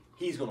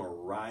 he's going to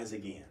rise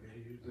again,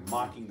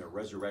 mocking the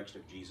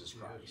resurrection of Jesus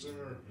Christ. Yes,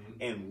 sir.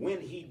 And when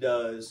he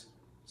does,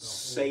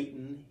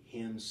 Satan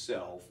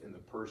himself, in the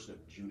person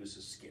of Judas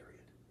Iscariot,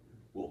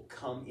 will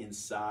come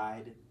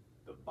inside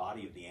the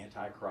body of the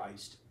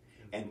Antichrist.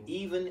 And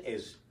even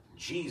as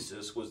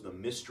Jesus was the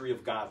mystery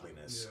of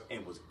godliness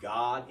and was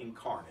God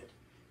incarnate,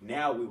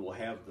 now we will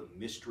have the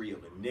mystery of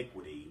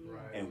iniquity,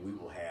 and we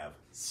will have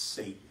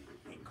Satan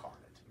incarnate.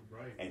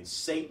 Right. And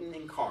Satan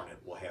incarnate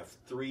will have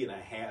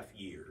 3.5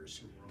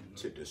 years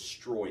to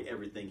destroy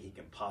everything he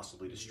can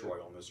possibly destroy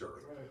on this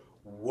earth. Right.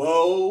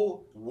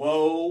 Woe,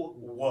 woe,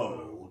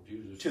 woe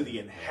to the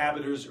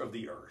inhabitants of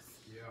the earth.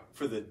 Yeah.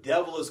 For the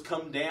devil is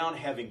come down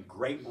having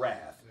great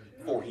wrath,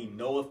 for he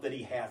knoweth that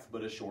he hath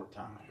but a short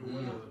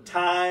time.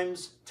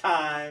 Times,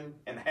 time,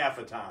 and half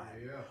a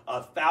time.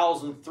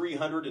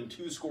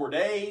 1,362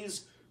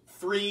 days,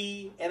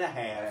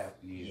 3.5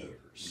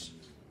 years.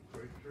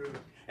 Very true.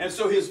 And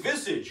so his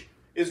visage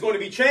is going to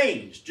be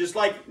changed, just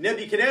like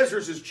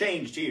Nebuchadnezzar's is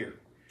changed here.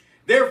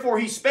 Therefore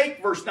he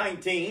spake, verse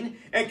 19,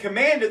 and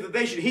commanded that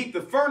they should heat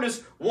the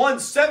furnace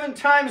 7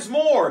 times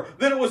more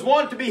than it was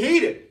wont to be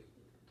heated.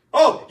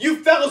 Oh,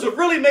 you fellas have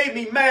really made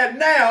me mad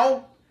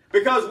now,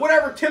 because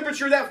whatever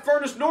temperature that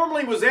furnace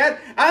normally was at,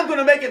 I'm going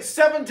to make it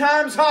 7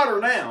 times hotter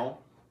now.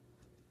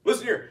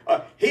 Listen here.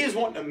 He's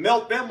wanting to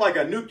melt them like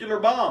a nuclear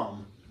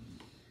bomb.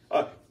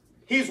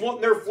 He's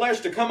wanting their flesh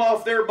to come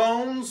off their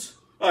bones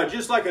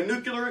just like a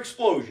nuclear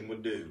explosion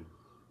would do.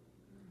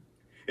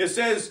 It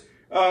says,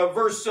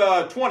 verse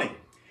 20,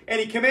 and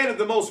he commanded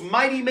the most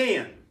mighty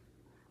men,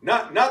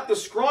 not the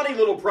scrawny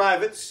little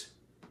privates,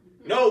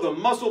 no, the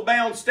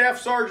muscle-bound staff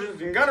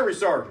sergeants and gunnery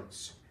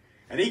sergeants.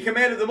 And he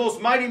commanded the most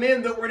mighty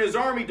men that were in his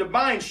army to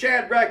bind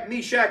Shadrach,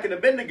 Meshach, and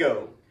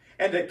Abednego,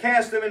 and to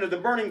cast them into the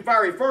burning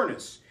fiery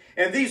furnace.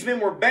 And these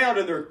men were bound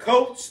in their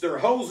coats, their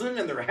hosen,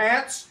 and their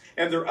hats,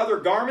 and their other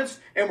garments,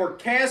 and were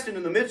cast into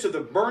the midst of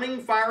the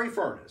burning fiery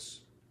furnace.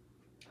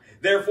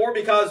 Therefore,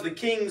 because the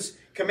king's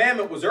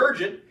commandment was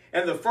urgent,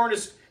 and the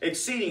furnace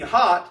exceeding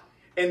hot,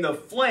 and the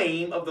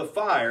flame of the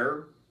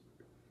fire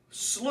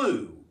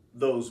slew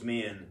those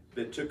men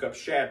that took up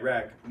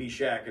Shadrach,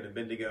 Meshach, and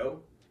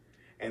Abednego.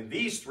 And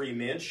these 3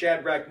 men,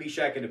 Shadrach,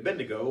 Meshach, and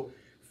Abednego,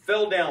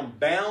 fell down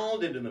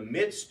bound into the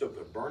midst of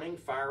the burning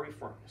fiery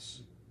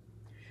furnace.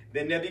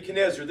 Then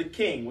Nebuchadnezzar the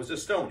king was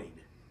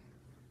astonied.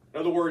 In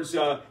other words,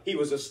 he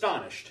was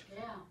astonished.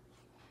 Yeah.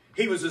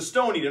 He was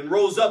astonied and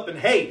rose up in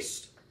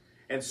haste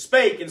and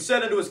spake and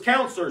said unto his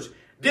counselors,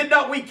 Did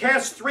not we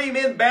cast 3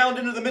 men bound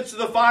into the midst of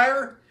the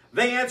fire?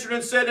 They answered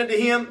and said unto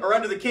him, or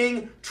unto the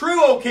king,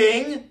 True, O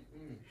king.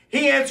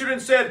 He answered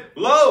and said,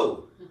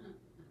 Lo,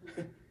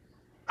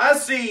 I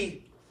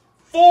see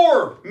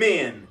 4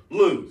 men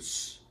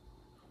loose,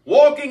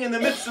 walking in the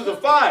midst of the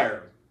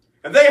fire,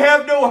 and they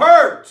have no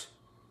hurt.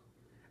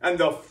 And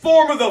the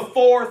form of the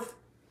 4th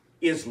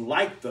is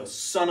like the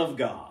Son of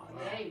God.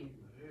 Amen.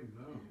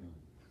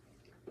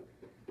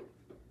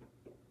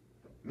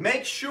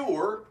 Make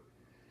sure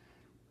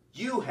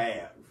you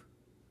have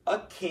a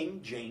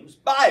King James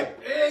Bible.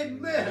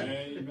 Amen.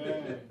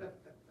 Amen.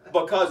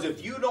 Because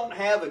if you don't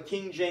have a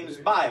King James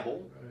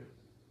Bible,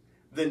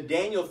 then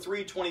Daniel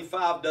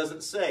 3:25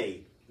 doesn't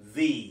say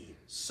the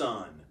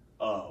Son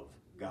of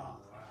God.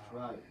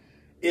 Right.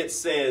 It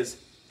says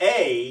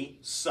a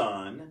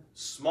son,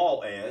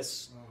 small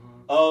s,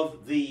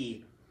 of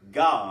the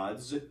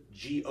gods,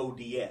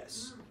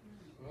 G-O-D-S.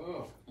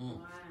 Oh. Wow.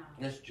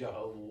 That's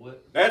Jehovah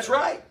Witness. That's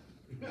right.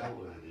 You know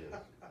what it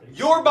is.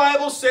 Your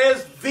Bible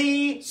says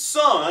the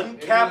Son,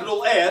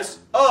 capital S,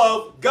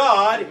 of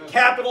God,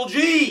 capital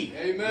G.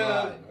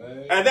 Amen.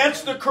 And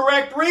that's the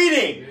correct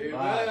reading.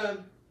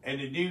 Amen. And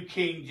the New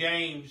King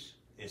James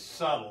is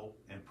subtle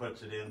and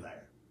puts it in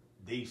there.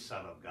 The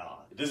Son of God.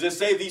 Does it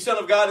say the Son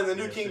of God in the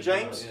New Yes, King it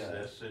James? does.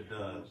 Yes, it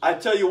does. I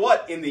tell you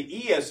what, in the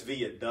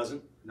ESV it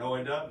doesn't. No,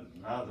 it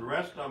doesn't. The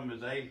rest of them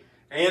is a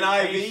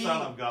NIV,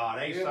 Son of God,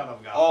 a Son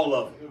of God. all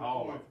of them.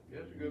 All of them.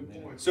 That's a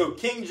good point. So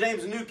King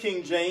James and New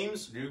King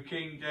James New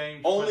King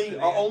James only puts it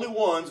are in. only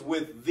ones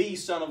with the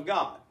Son of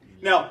God.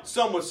 Now,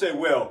 some would say,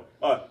 well,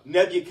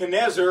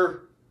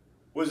 Nebuchadnezzar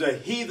was a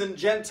heathen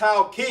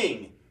Gentile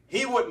king.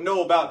 He wouldn't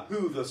know about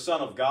who the Son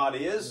of God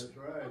is. That's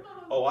right.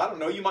 Oh, I don't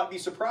know. You might be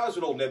surprised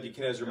what old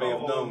Nebuchadnezzar may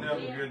have known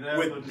Nebuchadnezzar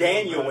with was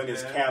Daniel about in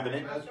his that.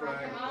 cabinet. That's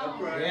right.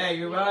 That's right. Yeah,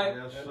 you're right.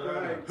 Yes, That's sir.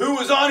 right. Who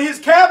was on his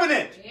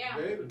cabinet? Yeah.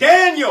 David.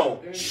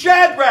 Daniel,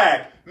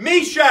 Shadrach,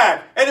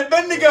 Meshach, and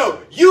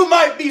Abednego. You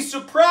might be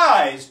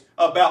surprised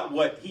about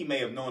what he may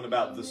have known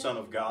about the Son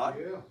of God.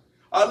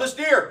 Yeah.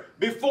 Listen here.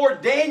 Before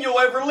Daniel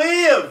ever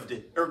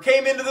lived or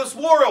came into this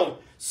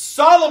world,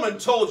 Solomon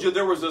told you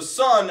there was a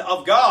Son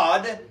of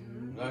God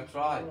That's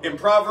right. in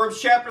Proverbs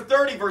chapter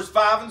 30, verse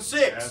 5 and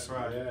 6. That's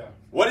right. Yeah.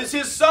 What is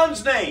his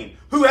son's name?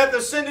 Who hath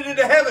ascended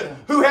into heaven?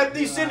 Who hath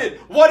descended?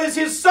 What is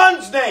his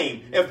son's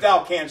name, if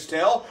thou canst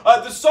tell?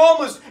 The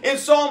psalmist in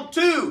Psalm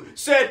 2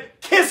 said,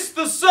 Kiss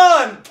the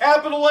Son,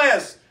 capital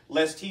S,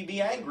 lest he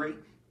be angry.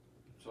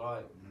 That's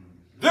right.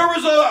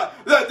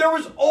 There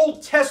was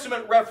Old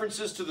Testament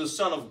references to the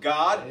Son of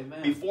God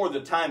Amen. before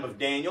the time of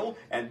Daniel,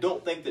 and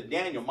don't think that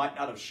Daniel might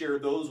not have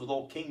shared those with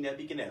old King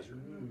Nebuchadnezzar.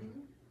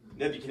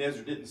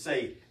 Nebuchadnezzar didn't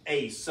say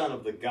a son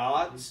of the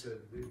gods.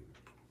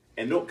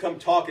 And don't come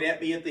talking at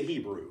me at the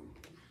Hebrew.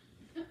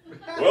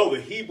 Well,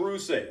 the Hebrew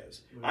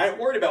says. I ain't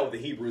worried about what the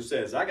Hebrew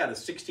says. I got a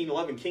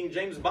 1611 King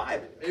James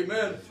Bible.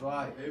 Amen. That's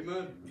right.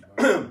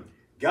 Amen.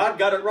 God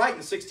got it right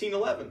in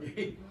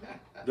 1611.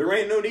 There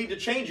ain't no need to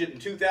change it in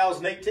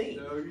 2018.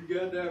 No, you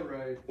got that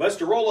right.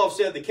 Lester Roloff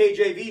said the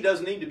KJV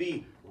doesn't need to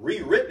be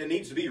rewritten. It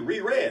needs to be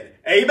reread.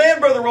 Amen,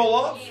 Brother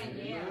Roloff.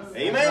 Yes.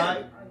 Amen.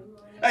 Right.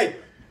 Hey,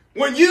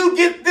 when you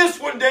get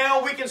this one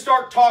down, we can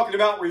start talking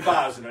about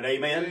revising it.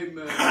 Amen.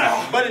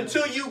 Amen. But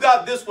until you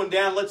got this one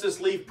down, let's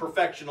just leave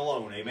perfection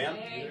alone. Amen.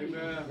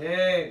 Amen.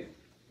 Hey.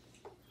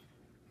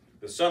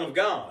 The Son of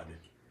God.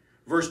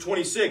 Verse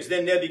 26,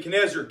 Then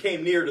Nebuchadnezzar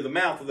came near to the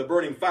mouth of the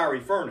burning fiery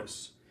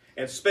furnace,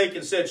 and spake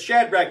and said,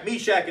 Shadrach,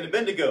 Meshach, and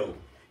Abednego,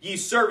 ye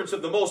servants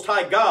of the Most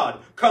High God,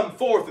 come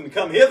forth and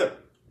come hither.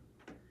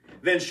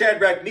 Then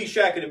Shadrach,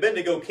 Meshach, and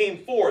Abednego came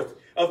forth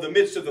of the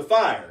midst of the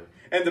fire,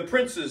 And the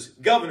princes,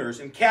 governors,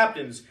 and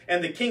captains,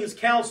 and the king's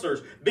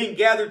counselors, being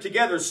gathered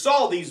together,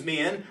 saw these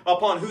men,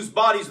 upon whose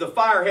bodies the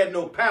fire had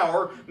no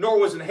power, nor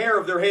was an hair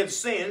of their heads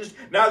singed,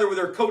 neither were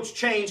their coats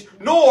changed,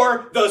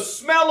 nor the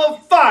smell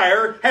of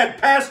fire had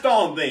passed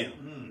on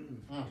them.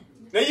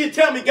 Now you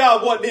tell me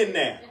God wasn't in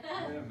that.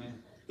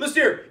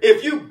 Listen here,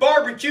 if you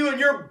barbecue in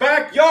your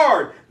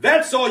backyard,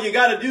 that's all you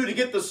got to do to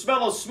get the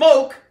smell of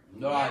smoke.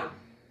 Right.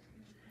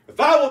 If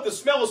I want the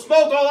smell of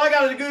smoke, all I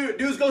got to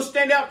do is go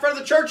stand out in front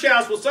of the church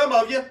house with some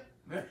of you.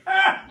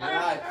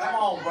 Right. Come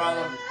on,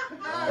 brother.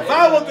 If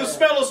I want the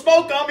smell of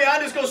smoke on me, I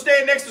just go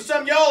stand next to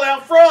some of y'all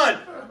out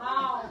front.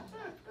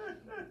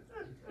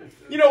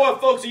 You know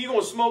what, folks? If you're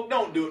going to smoke,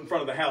 don't do it in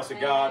front of the house of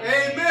God.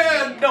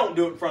 Amen. Don't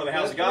do it in front of the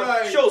house of God.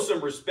 Right. Show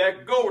some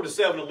respect. Go over to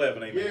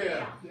 7-Eleven. Amen.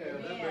 Yeah,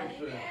 that makes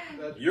sense.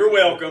 That's You're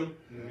welcome.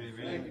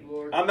 Thank you,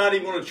 Lord. I'm not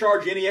even going to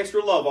charge you any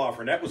extra love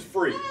offering. That was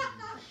free.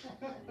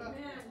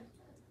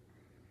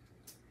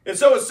 And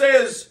so it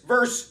says,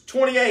 verse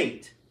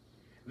 28,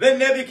 Then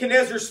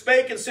Nebuchadnezzar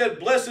spake and said,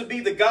 Blessed be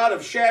the God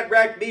of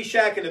Shadrach,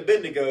 Meshach, and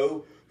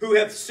Abednego, who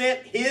hath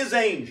sent his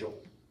angel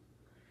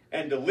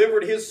and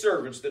delivered his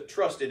servants that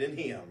trusted in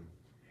him,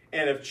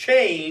 and have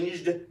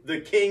changed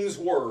the king's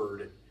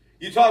word.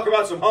 You talk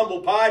about some humble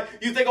pie.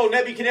 You think old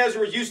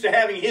Nebuchadnezzar was used to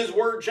having his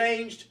word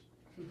changed?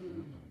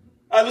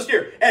 Listen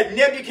here. At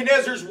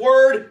Nebuchadnezzar's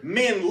word,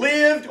 men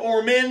lived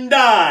or men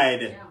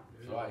died.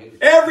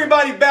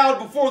 Everybody bowed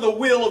before the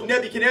will of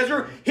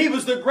Nebuchadnezzar. He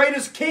was the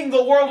greatest king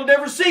the world had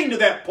ever seen to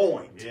that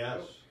point.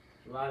 Yes.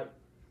 Right.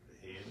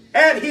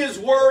 At his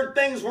word,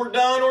 things were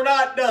done or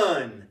not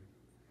done.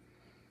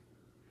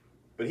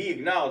 But he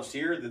acknowledged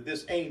here that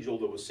this angel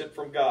that was sent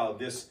from God,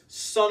 this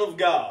Son of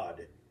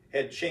God,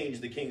 had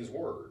changed the king's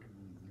word.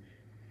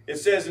 It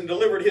says, And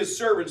delivered his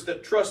servants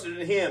that trusted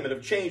in him, and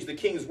have changed the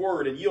king's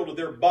word, and yielded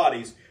their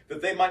bodies,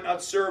 that they might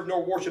not serve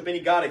nor worship any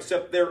God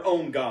except their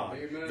own God.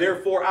 Amen.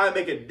 Therefore I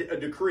make a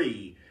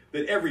decree,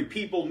 that every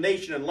people,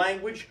 nation, and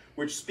language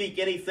which speak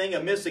anything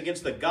amiss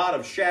against the God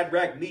of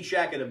Shadrach,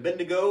 Meshach, and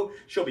Abednego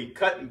shall be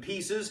cut in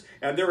pieces,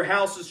 and their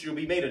houses shall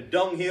be made a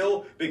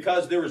dunghill,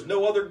 because there is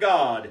no other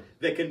God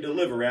that can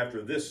deliver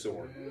after this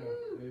sort.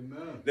 Yeah.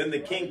 Amen. Then the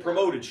king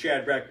promoted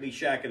Shadrach,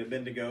 Meshach, and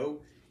Abednego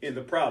in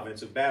the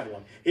province of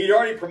Babylon. He had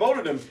already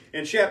promoted them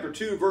in chapter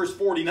 2, verse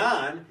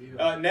 49.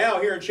 Now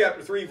here in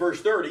chapter 3,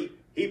 verse 30,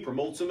 he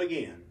promotes them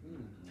again.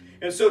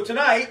 And so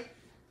tonight,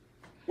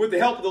 with the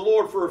help of the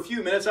Lord for a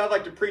few minutes, I'd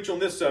like to preach on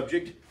this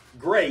subject,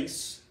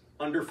 grace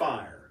under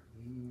fire.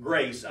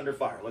 Grace under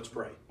fire. Let's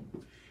pray.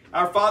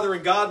 Our Father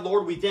and God,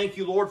 Lord, we thank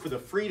you, Lord, for the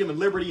freedom and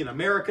liberty in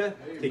America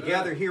to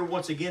gather here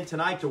once again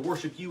tonight to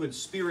worship you in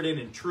spirit and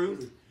in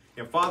truth.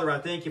 And Father, I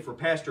thank you for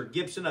Pastor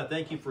Gibson. I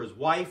thank you for his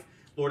wife.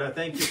 Lord, I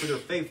thank you for their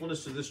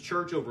faithfulness to this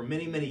church over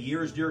many, many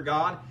years, dear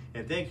God.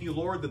 And thank you,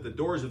 Lord, that the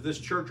doors of this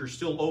church are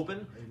still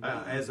open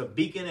as a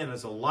beacon and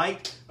as a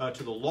light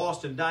to the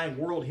lost and dying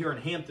world here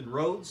in Hampton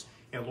Roads.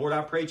 And Lord,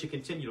 I pray that you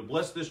continue to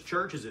bless this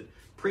church as it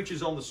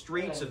preaches on the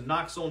streets and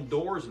knocks on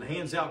doors and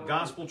hands out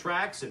gospel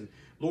tracts. And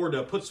Lord,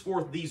 puts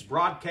forth these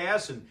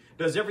broadcasts and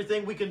does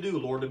everything we can do,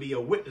 Lord, to be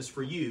a witness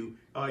for you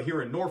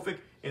here in Norfolk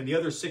and the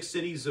other 6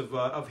 cities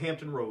of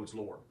Hampton Roads,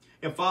 Lord.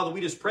 And Father, we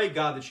just pray,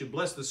 God, that you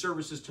bless the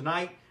services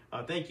tonight.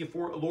 Thank you,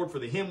 Lord, for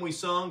the hymn we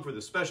sung, for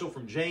the special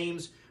from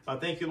James.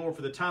 Thank you, Lord,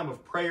 for the time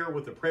of prayer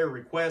with the prayer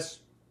requests.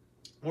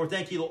 Lord,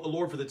 thank you,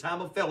 Lord, for the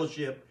time of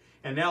fellowship.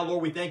 And now,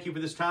 Lord, we thank you for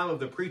this time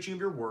of the preaching of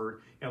your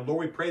word. And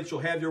Lord, we pray that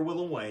you'll have your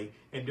will and way.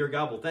 And dear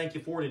God, we'll thank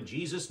you for it in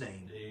Jesus'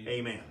 name.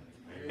 Amen.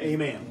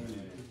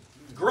 Amen.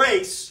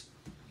 Grace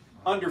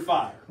under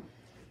fire.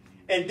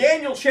 In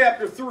Daniel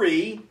chapter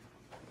 3,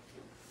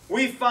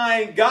 we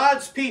find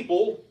God's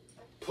people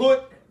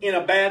put in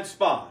a bad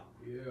spot.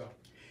 Yeah.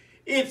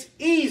 It's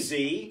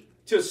easy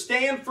to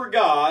stand for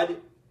God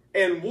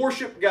and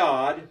worship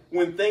God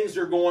when things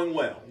are going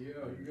well. Yeah,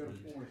 you got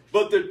a point.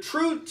 But the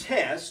true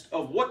test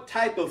of what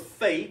type of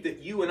faith that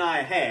you and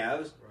I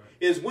have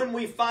is when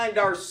we find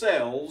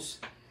ourselves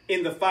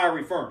in the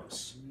fiery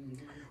furnace.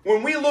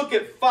 When we look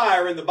at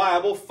fire in the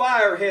Bible,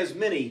 fire has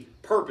many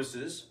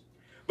purposes,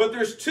 but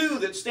there's 2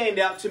 that stand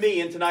out to me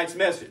in tonight's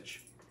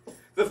message.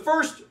 The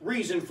first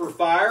reason for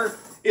fire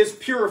is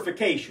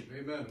purification.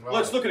 Amen.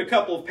 Let's look at a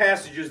couple of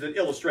passages that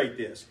illustrate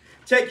this.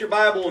 Take your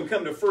Bible and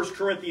come to 1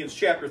 Corinthians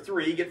chapter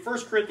 3. Get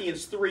 1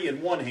 Corinthians 3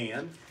 in one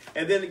hand,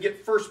 and then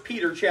get 1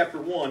 Peter chapter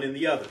 1 in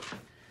the other.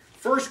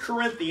 1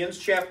 Corinthians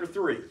chapter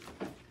 3.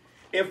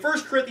 In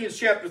 1 Corinthians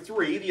chapter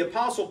 3, the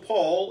Apostle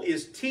Paul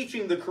is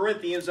teaching the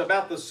Corinthians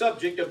about the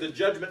subject of the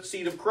judgment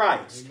seat of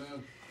Christ.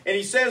 Amen. And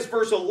he says,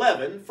 verse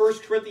 11, 1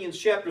 Corinthians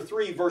chapter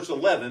 3, verse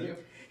 11,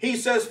 he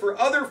says, For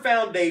other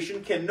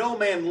foundation can no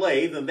man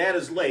lay than that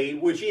is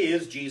laid, which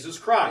is Jesus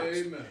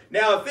Christ. Amen.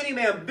 Now, if any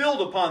man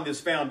build upon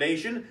this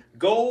foundation,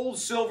 gold,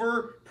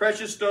 silver,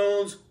 precious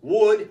stones,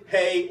 wood,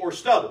 hay, or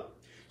stubble.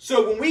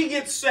 So when we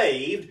get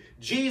saved,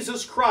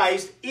 Jesus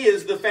Christ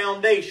is the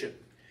foundation.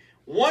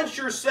 Once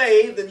you're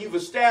saved and you've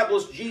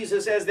established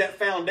Jesus as that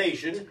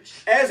foundation,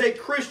 as a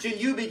Christian,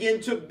 you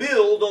begin to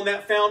build on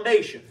that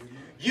foundation.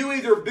 You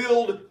either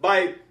build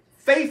by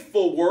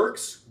faithful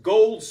works,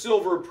 gold,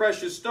 silver,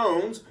 precious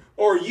stones,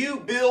 or you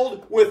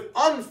build with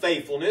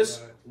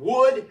unfaithfulness,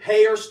 wood,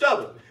 hay, or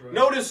stubble.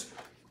 Notice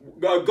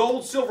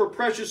gold, silver,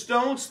 precious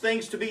stones,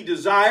 things to be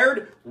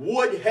desired.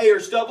 Wood, hay, or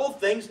stubble,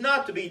 things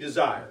not to be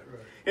desired.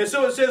 And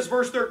so it says,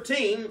 verse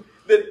 13,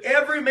 that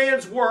every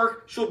man's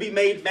work shall be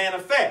made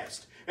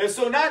manifest. And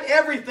so not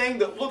everything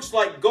that looks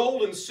like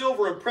gold and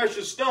silver and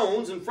precious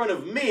stones in front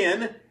of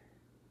men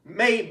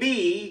may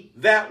be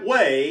that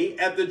way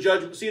at the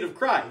judgment seat of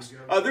Christ.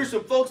 There's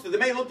some folks that they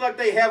may look like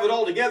they have it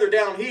all together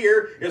down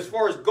here as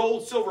far as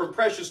gold, silver, and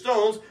precious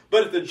stones,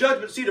 but at the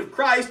judgment seat of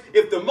Christ,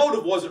 if the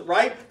motive wasn't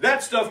right,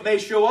 that stuff may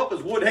show up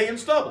as wood, hay, and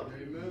stubble.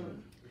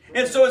 Amen.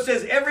 And so it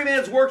says, every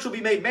man's work shall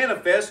be made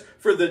manifest,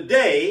 for the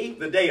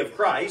day of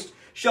Christ,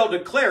 shall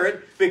declare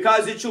it,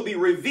 because it shall be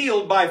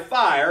revealed by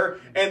fire,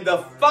 and the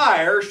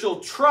fire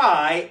shall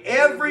try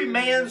every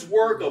man's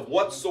work of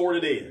what sort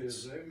it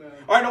is.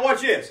 All right, now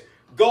watch this.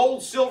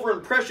 Gold, silver,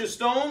 and precious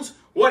stones,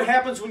 what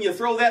happens when you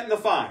throw that in the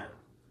fire?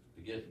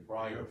 It gets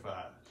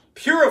purified.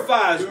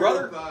 Purifies,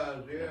 brother.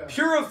 Yeah.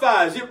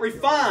 Purifies. It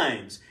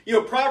refines. You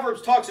know,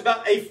 Proverbs talks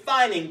about a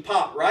fining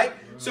pot, right?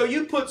 So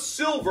you put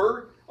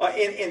silver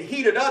and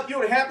heat it up. You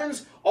know what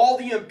happens? All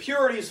the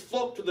impurities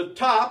float to the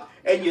top,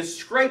 and you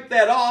scrape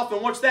that off,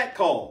 and what's that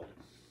called?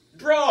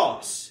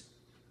 Dross.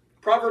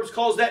 Proverbs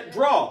calls that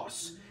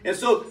dross. And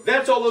so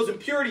that's all those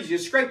impurities. You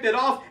scrape that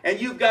off,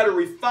 and you've got a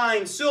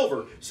refined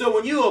silver. So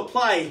when you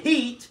apply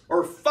heat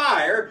or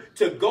fire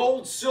to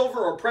gold, silver,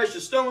 or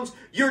precious stones,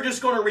 you're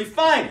just going to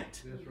refine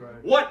it. That's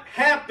right. What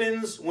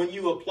happens when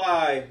you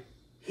apply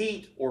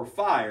heat or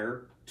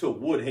fire to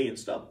wood, hay, and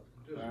stubble?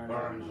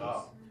 Burns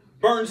up.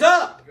 Burns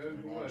up.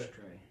 Goes away.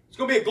 It's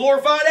going to be a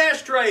glorified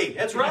ashtray.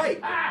 That's right.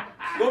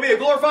 It's going to be a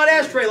glorified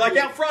ashtray like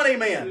out front,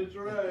 amen. That's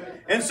right.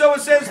 And so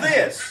it says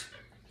this.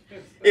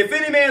 If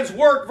any man's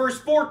work, verse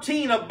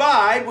 14,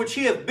 abide, which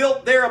he hath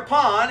built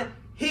thereupon,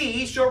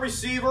 he shall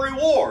receive a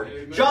reward.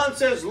 Amen. John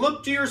says,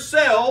 look to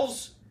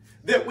yourselves,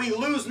 that we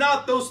lose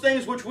not those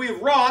things which we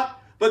have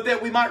wrought, but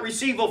that we might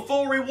receive a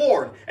full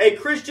reward. A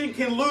Christian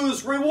can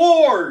lose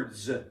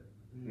rewards,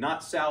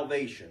 not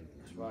salvation.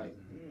 That's right.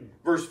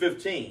 Verse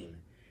 15,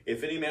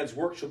 if any man's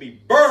work shall be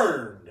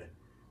burned.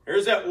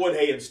 There's that wood,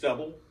 hay, and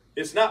stubble.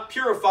 It's not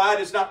purified,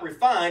 it's not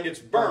refined, it's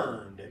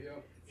burned.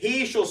 Yep.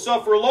 He shall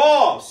suffer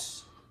loss,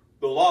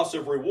 the loss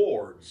of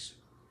rewards,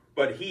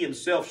 but he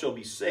himself shall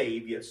be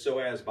saved, yet so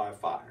as by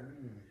fire.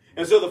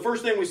 And so the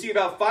first thing we see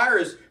about fire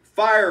is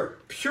fire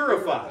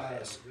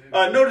purifies.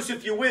 Notice,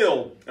 if you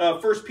will,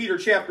 1 Peter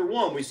chapter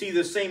 1, we see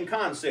this same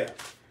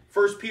concept.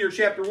 1 Peter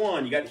chapter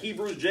 1, you got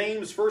Hebrews,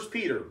 James, 1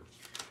 Peter.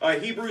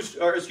 1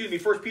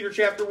 Peter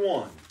chapter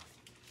 1.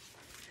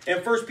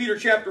 And 1 Peter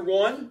chapter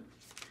 1,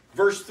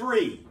 verse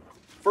 3.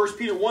 1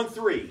 Peter 1,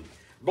 3.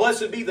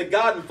 Blessed be the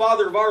God and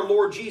Father of our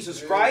Lord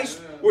Jesus Christ,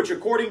 which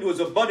according to his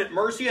abundant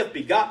mercy hath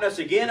begotten us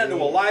again unto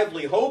a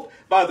lively hope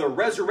by the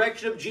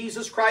resurrection of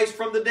Jesus Christ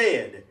from the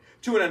dead,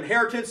 to an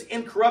inheritance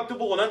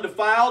incorruptible and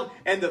undefiled,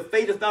 and that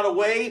fadeth not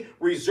away,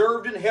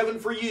 reserved in heaven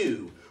for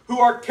you, who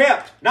are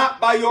kept,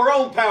 not by your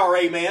own power,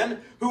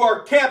 amen, who are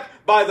kept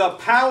by the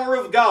power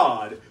of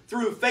God,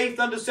 through faith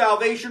unto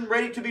salvation,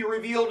 ready to be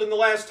revealed in the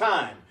last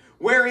time.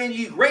 Wherein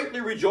ye greatly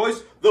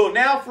rejoice, though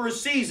now for a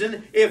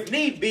season, if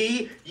need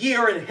be, ye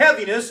are in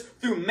heaviness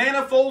through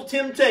manifold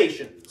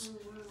temptations.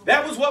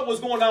 That was what was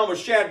going on with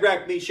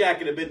Shadrach, Meshach,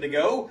 and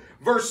Abednego.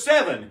 Verse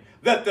 7,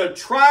 that the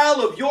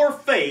trial of your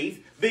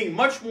faith, being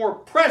much more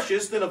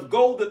precious than of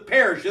gold that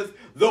perisheth,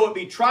 though it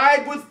be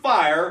tried with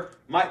fire,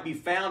 might be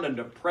found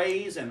unto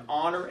praise and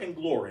honor and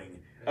glory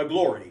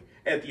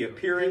at the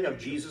appearing of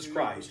Jesus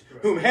Christ,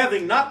 whom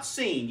having not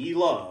seen ye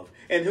love,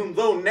 and whom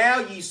though now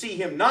ye see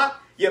him not,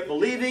 yet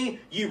believing,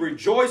 ye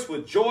rejoice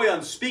with joy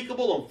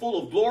unspeakable and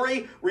full of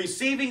glory,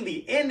 receiving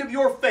the end of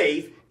your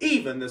faith,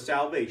 even the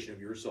salvation of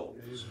your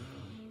souls.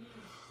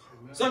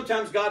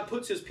 Sometimes God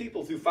puts his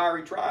people through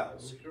fiery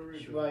trials.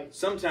 Right.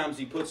 Sometimes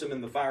he puts them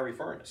in the fiery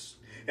furnace.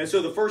 And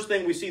so the first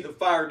thing we see that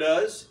fire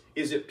does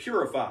is it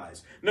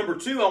purifies. Number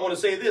two, I want to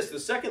say this. The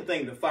second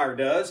thing that fire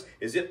does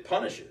is it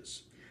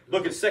punishes.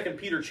 Look at 2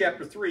 Peter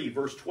chapter 3,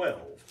 verse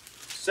 12.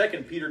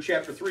 2 Peter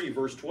chapter 3,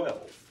 verse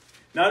 12.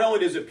 Not only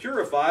does it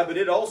purify, but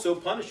it also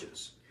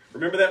punishes.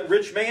 Remember that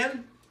rich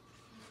man?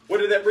 What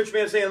did that rich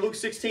man say in Luke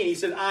 16? He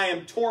said, I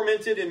am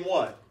tormented in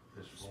what?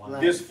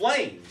 This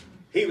flame.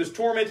 He was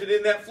tormented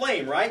in that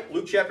flame, right?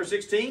 Luke chapter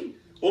 16.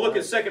 Well, look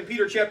at 2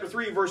 Peter chapter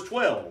 3, verse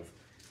 12.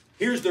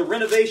 Here's the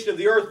renovation of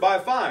the earth by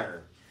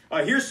fire.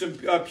 Here's some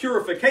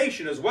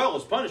purification as well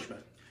as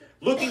punishment.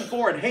 Looking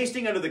for and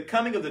hasting unto the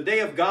coming of the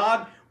day of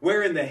God,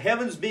 wherein the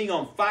heavens being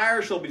on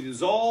fire shall be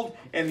dissolved,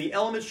 and the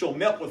elements shall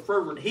melt with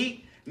fervent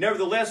heat.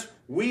 Nevertheless,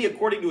 we,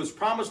 according to his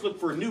promise, look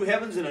for new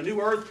heavens and a new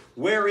earth,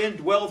 wherein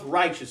dwelleth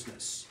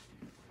righteousness.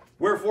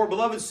 Wherefore,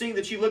 beloved, seeing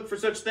that ye look for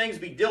such things,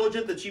 be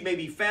diligent that ye may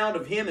be found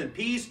of him in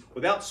peace,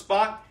 without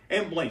spot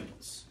and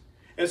blameless.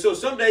 And so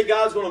someday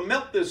God's going to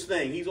melt this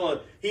thing. He's going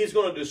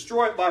to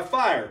destroy it by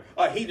fire.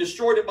 He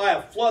destroyed it by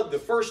a flood the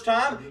first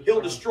time.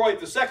 He'll destroy it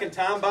the second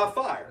time by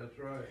fire. That's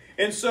right.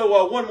 And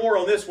so one more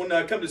on this one.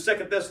 Come to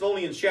 2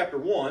 Thessalonians chapter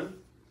 1.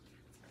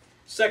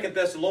 2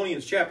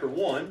 Thessalonians chapter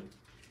 1.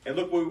 And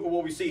look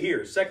what we see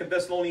here. 2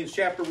 Thessalonians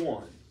chapter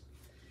 1.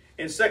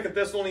 In 2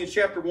 Thessalonians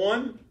chapter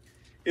 1,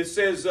 it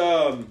says,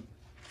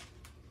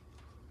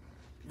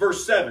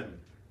 verse 7.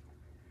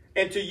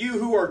 And to you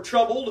who are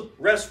troubled,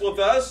 rest with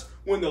us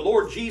when the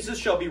Lord Jesus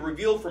shall be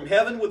revealed from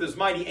heaven with his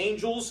mighty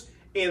angels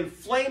in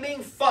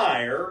flaming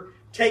fire,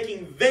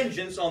 taking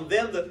vengeance on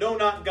them that know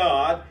not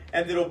God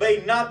and that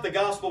obey not the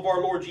gospel of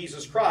our Lord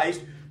Jesus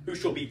Christ, who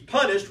shall be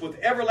punished with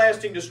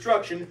everlasting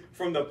destruction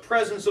from the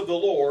presence of the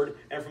Lord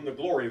and from the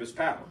glory of his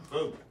power.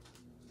 Boom.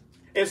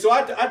 And so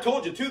I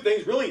told you two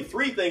things, really,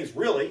 three things,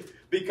 really,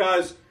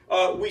 because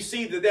we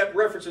see that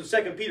reference in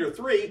 2 Peter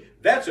 3,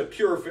 that's a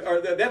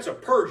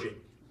purging.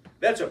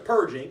 That's a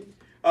purging.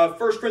 1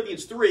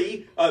 Corinthians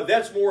 3,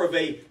 that's more of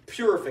a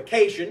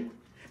purification.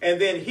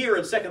 And then here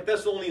in 2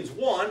 Thessalonians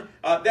 1,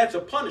 that's a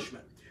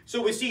punishment.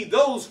 So we see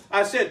those,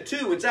 I said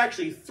two, it's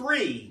actually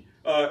three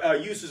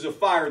uses of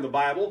fire in the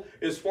Bible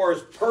as far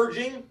as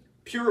purging,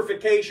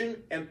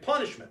 purification, and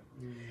punishment.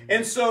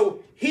 And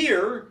so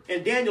here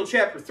in Daniel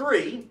chapter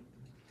 3,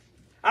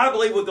 I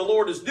believe what the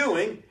Lord is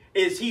doing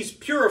is he's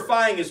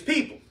purifying his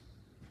people.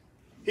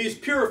 He's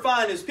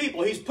purifying his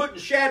people. He's putting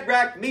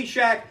Shadrach,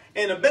 Meshach,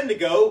 and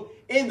Abednego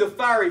in the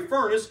fiery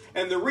furnace.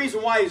 And the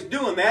reason why he's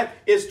doing that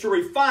is to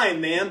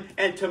refine them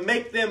and to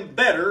make them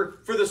better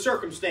for the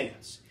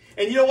circumstance.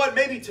 And you know what?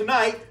 Maybe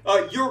tonight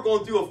you're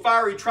going through a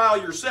fiery trial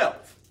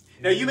yourself.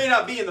 Now, you may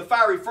not be in the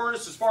fiery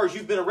furnace as far as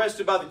you've been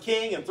arrested by the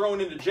king and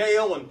thrown into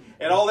jail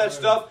and all that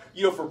stuff,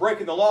 for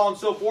breaking the law and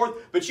so forth.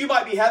 But you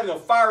might be having a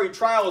fiery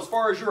trial as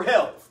far as your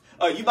health.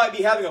 You might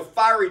be having a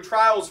fiery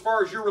trial as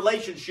far as your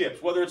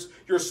relationships, whether it's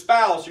your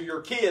spouse or your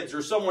kids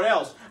or someone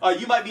else.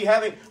 You might be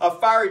having a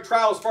fiery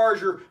trial as far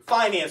as your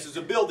finances,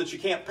 a bill that you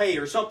can't pay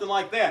or something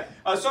like that.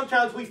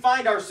 Sometimes we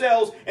find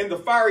ourselves in the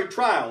fiery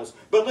trials.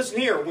 But listen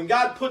here, when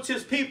God puts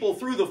his people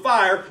through the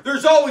fire,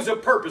 there's always a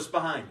purpose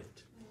behind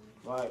it.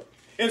 Right.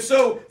 And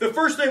so the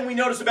first thing we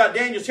notice about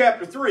Daniel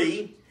chapter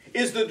 3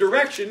 is the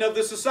direction of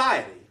the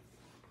society.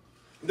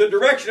 The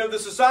direction of the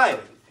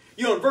society.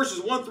 In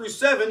verses 1 through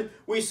 7,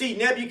 we see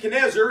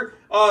Nebuchadnezzar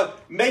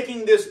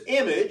making this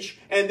image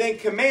and then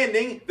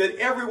commanding that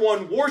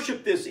everyone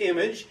worship this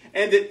image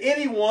and that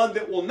anyone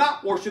that will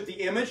not worship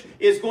the image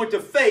is going to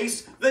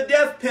face the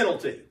death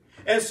penalty.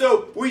 And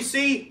so we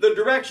see the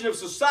direction of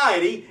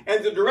society,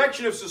 and the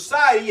direction of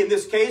society in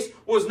this case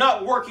was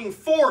not working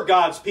for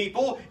God's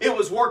people, it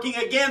was working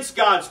against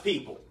God's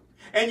people.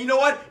 And you know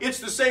what? It's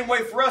the same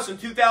way for us in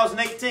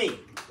 2018.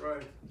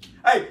 Right.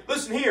 Hey,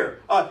 listen here.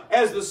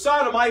 As the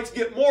Sodomites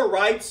get more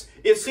rights,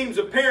 it seems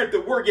apparent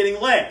that we're getting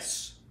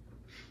less.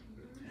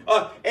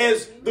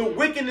 As the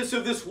wickedness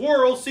of this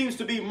world seems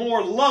to be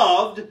more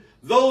loved,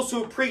 those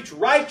who preach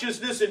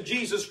righteousness in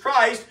Jesus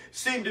Christ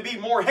seem to be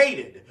more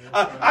hated.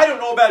 I don't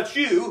know about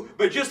you,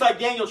 but just like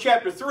Daniel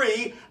chapter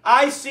 3,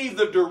 I see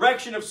the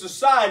direction of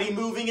society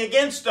moving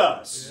against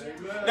us.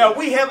 Amen. Now,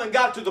 we haven't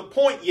got to the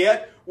point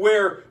yet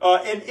where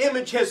an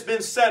image has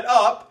been set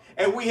up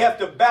and we have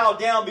to bow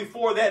down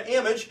before that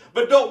image.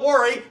 But don't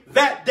worry,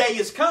 that day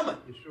is coming.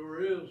 It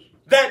sure is.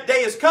 That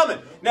day is coming.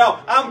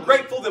 Now, I'm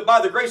grateful that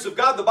by the grace of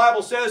God, the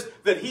Bible says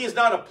that he has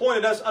not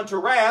appointed us unto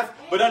wrath,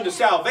 but unto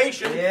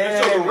salvation.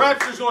 And so the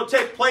rapture is going to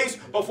take place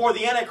before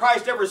the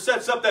Antichrist ever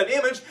sets up that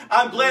image.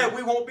 I'm glad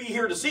we won't be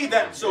here to see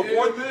that and so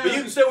forth. But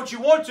you can say what you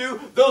want to.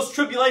 Those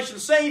tribulation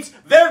saints,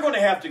 they're going to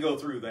have to go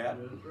through that.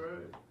 That's right.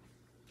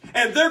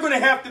 And they're going to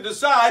have to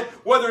decide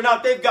whether or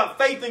not they've got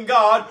faith in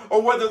God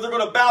or whether they're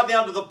going to bow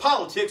down to the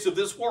politics of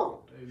this world.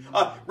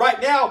 Right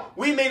now,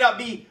 we may not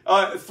be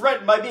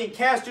threatened by being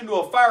cast into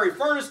a fiery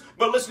furnace,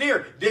 but listen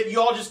here. Didn't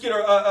you all just get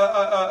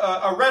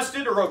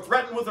arrested or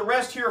threatened with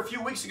arrest here a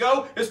few weeks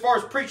ago as far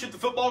as preaching at the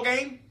football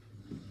game?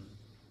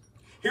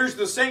 Here's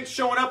the saints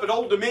showing up at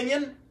Old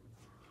Dominion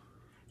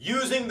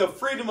using the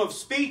freedom of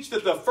speech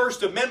that the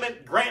First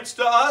Amendment grants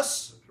to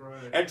us.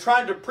 Right. And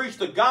trying to preach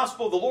the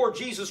gospel of the Lord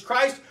Jesus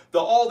Christ to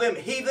all them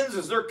heathens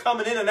as they're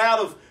coming in and out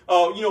of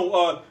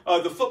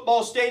the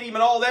football stadium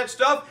and all that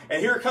stuff.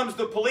 And here comes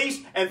the police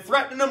and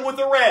threatening them with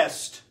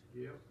arrest.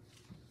 Yep.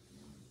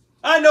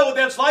 I know what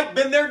that's like.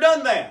 Been there,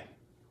 done that.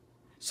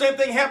 Same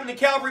thing happened to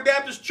Calvary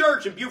Baptist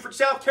Church in Beaufort,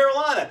 South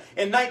Carolina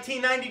in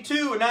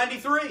 1992 and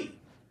 93.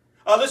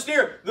 Listen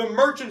here, the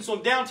merchants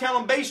on downtown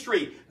on Bay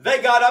Street,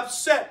 they got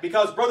upset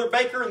because Brother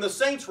Baker and the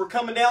saints were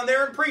coming down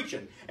there and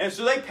preaching. And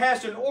so they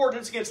passed an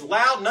ordinance against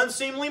loud and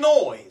unseemly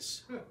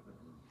noise.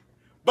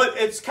 But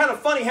it's kind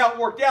of funny how it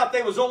worked out.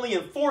 They was only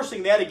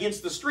enforcing that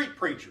against the street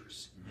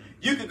preachers.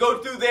 You could go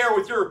through there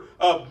with your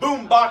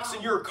boom box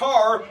in your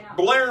car,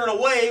 blaring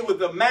away with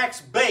the max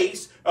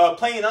bass,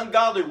 playing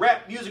ungodly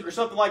rap music or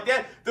something like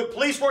that. The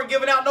police weren't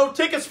giving out no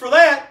tickets for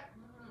that.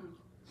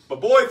 But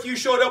boy, if you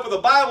showed up with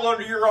a Bible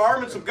under your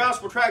arm and some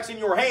gospel tracts in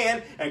your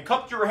hand and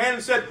cupped your hand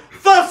and said,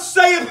 "Thus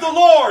saith the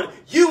Lord,"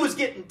 you was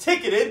getting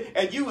ticketed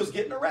and you was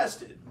getting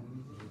arrested.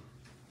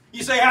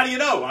 You say, how do you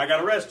know? I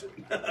got arrested.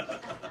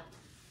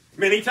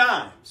 Many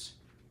times.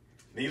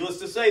 Needless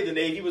to say, the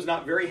Navy was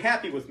not very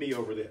happy with me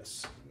over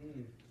this.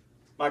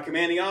 My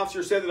commanding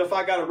officer said that if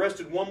I got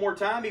arrested one more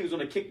time, he was going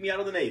to kick me out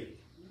of the Navy.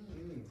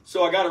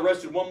 So I got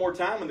arrested one more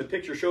time when the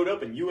picture showed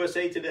up in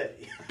USA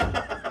Today.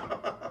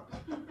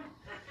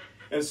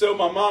 And so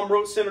my mom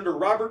wrote Senator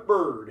Robert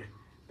Byrd.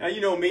 Now, you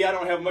know me, I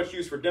don't have much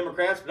use for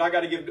Democrats, but I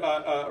got to give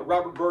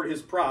Robert Byrd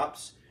his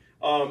props.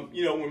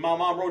 You know, when my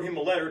mom wrote him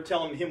a letter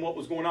telling him what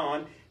was going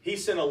on, he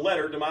sent a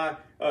letter to my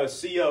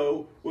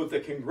CO with a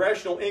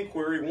congressional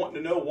inquiry wanting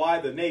to know why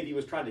the Navy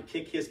was trying to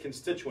kick his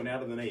constituent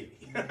out of the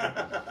Navy.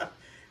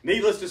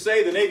 Needless to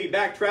say, the Navy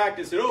backtracked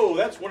and said, "Oh,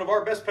 that's one of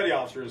our best petty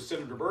officers,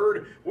 Senator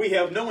Byrd. We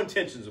have no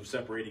intentions of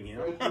separating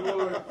him."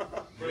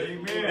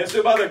 Amen. And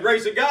so by the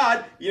grace of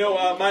God, you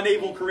know, my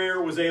naval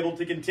career was able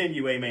to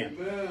continue. Amen.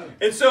 Amen.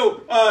 And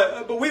so,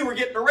 but we were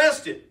getting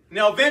arrested.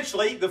 Now,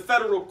 eventually, the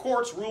federal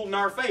courts ruled in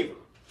our favor.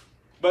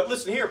 But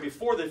listen here,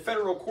 before the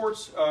federal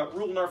courts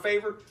ruled in our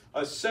favor,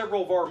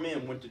 several of our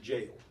men went to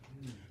jail.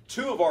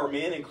 2 of our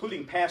men,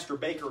 including Pastor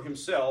Baker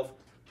himself,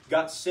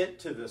 got sent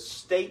to the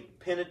state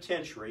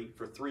penitentiary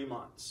for 3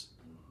 months.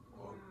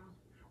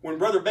 When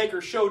Brother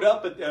Baker showed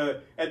up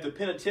at the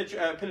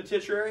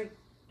penitentiary,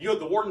 you know what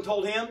the warden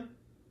told him?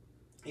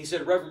 He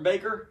said, "Reverend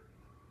Baker,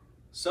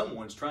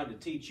 someone's trying to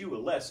teach you a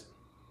lesson."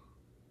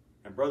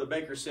 And Brother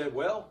Baker said,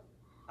 "Well,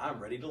 I'm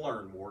ready to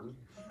learn, warden."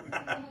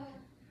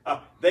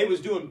 They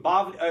was doing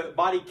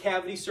body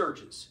cavity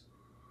searches.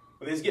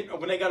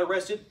 When they got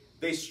arrested,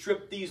 they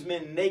stripped these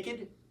men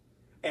naked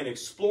and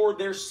explored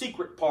their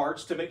secret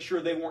parts to make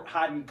sure they weren't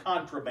hiding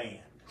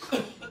contraband.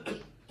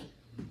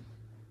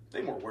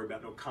 They weren't worried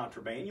about no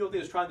contraband. You know what they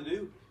was trying to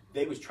do?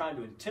 They was trying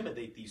to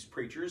intimidate these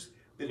preachers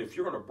that if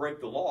you're going to break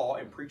the law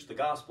and preach the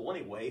gospel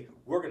anyway,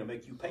 we're going to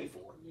make you pay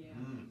for it.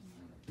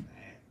 Yeah.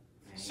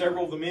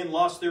 Several of the men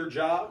lost their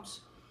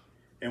jobs.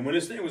 And when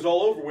this thing was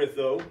all over with,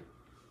 though,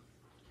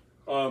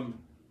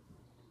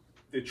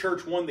 the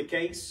church won the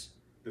case.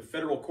 The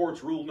federal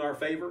courts ruled in our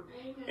favor.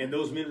 And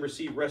those men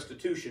received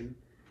restitution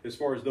as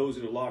far as those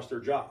that had lost their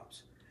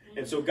jobs.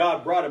 And so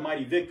God brought a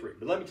mighty victory.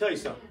 But let me tell you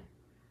something.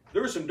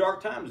 There were some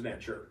dark times in that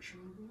church.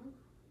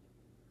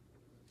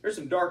 There's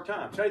some dark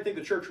times. How do you think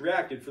the church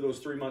reacted for those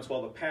 3 months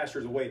while the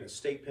pastor's away in a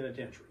state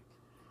penitentiary?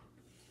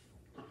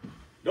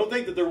 Don't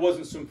think that there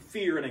wasn't some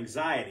fear and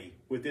anxiety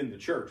within the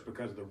church,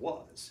 because there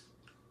was.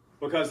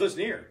 Because listen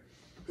here,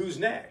 who's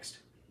next?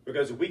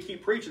 Because if we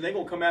keep preaching, they're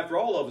going to come after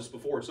all of us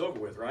before it's over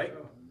with, right?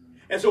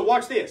 And so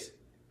watch this.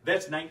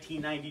 That's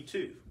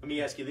 1992. Let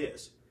me ask you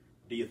this.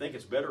 Do you think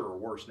it's better or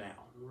worse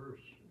now?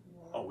 Worse.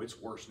 Oh, it's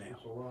worse now.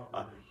 It's a lot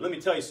worse. Let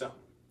me tell you something.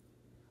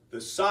 The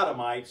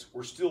Sodomites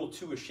were still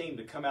too ashamed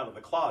to come out of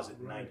the closet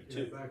in Right, 92.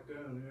 yeah, back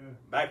then, yeah.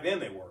 Back then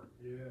they were.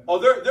 Yeah. Oh,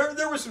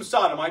 there were some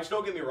Sodomites,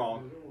 don't get me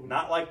wrong.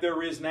 Not like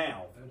there is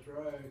now. That's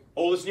right.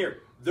 Oh, listen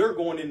here. They're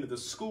going into the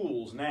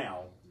schools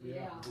now.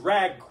 Yeah.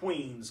 Drag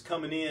queens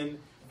coming in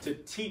to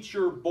teach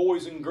your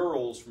boys and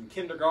girls from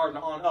kindergarten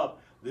on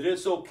up that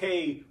it's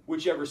okay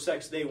whichever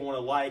sex they want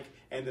to like,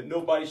 and that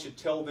nobody should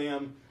tell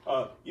them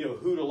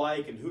who to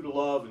like and who to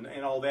love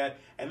and all that.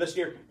 And listen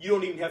here, you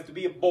don't even have to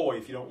be a boy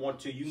if you don't want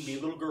to. You can be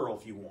a little girl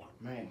if you want.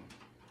 Man.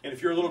 And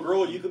if you're a little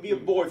girl, you can be a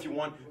boy if you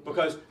want,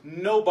 because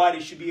nobody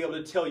should be able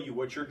to tell you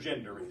what your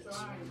gender is.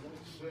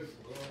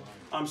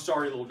 I'm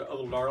sorry,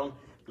 little darling.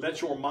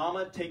 Let your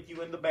mama take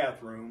you in the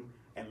bathroom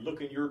and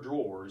look in your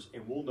drawers,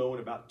 and we'll know in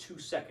about 2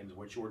 seconds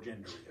what your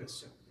gender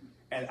is.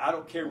 And I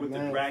don't care what the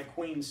drag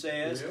queen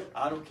says. Yeah.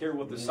 I don't care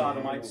what the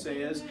sodomite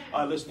says.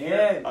 Listen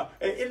Yeah.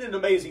 here. Isn't it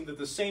amazing that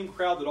the same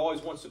crowd that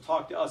always wants to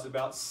talk to us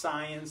about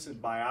science and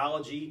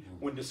biology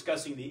when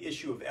discussing the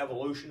issue of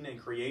evolution and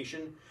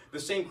creation, the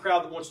same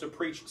crowd that wants to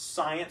preach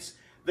science,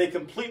 they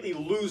completely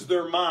lose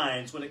their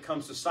minds when it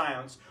comes to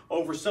science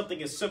over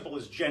something as simple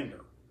as gender.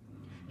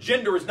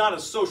 Gender is not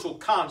a social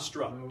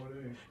construct. No,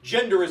 it ain't.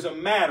 Gender is a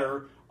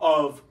matter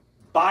of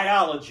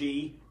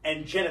biology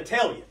and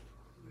genitalia.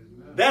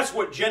 That's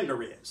what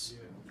gender is.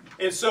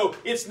 And so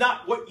it's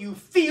not what you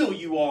feel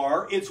you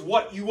are, it's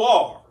what you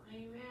are.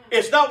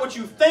 It's not what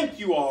you think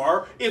you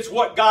are, it's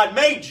what God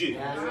made you.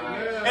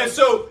 And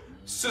so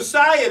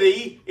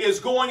society is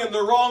going in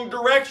the wrong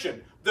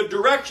direction. The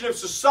direction of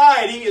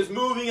society is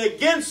moving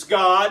against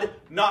God,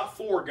 not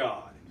for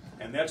God.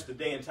 And that's the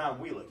day and time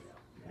we live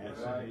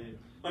in.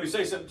 Let me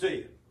say something to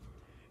you.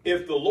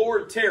 If the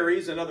Lord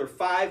tarries another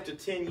 5 to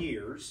 10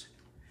 years,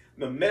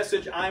 the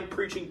message I'm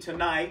preaching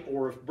tonight,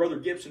 or if Brother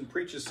Gibson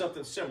preaches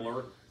something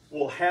similar,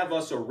 will have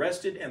us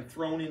arrested and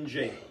thrown in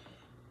jail.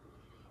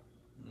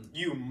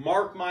 You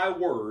mark my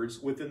words,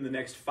 within the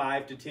next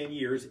 5 to 10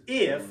 years,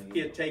 if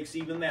it takes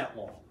even that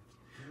long.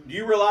 Do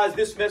you realize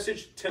this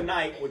message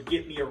tonight would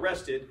get me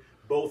arrested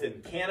both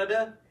in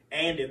Canada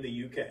and in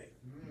the UK?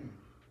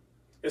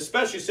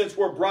 Especially since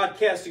we're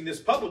broadcasting this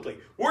publicly.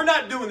 We're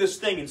not doing this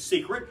thing in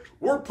secret.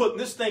 We're putting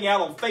this thing out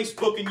on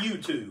Facebook and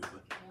YouTube.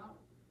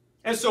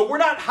 And so we're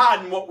not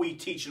hiding what we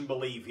teach and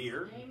believe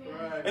here.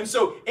 Right. And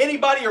so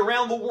anybody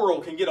around the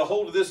world can get a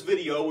hold of this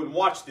video and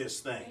watch this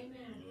thing.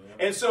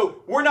 And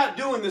so we're not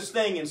doing this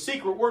thing in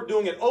secret. We're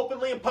doing it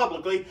openly and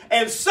publicly.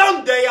 And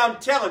someday, I'm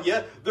telling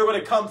you, they're going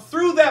to come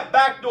through that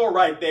back door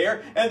right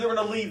there, and they're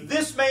going to leave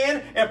this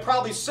man and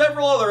probably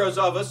several others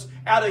of us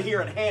out of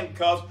here in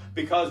handcuffs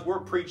because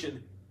we're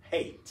preaching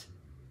hate.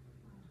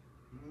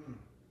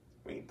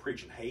 We ain't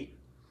preaching hate.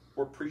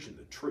 We're preaching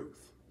the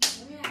truth.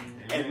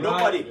 And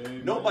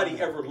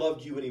nobody ever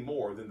loved you any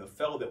more than the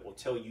fellow that will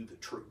tell you the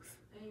truth.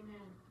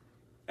 Amen.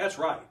 That's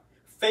right.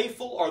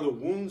 Faithful are the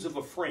wounds of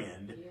a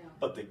friend,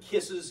 but the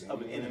kisses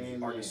of an enemy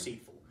are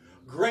deceitful.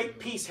 Great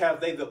peace have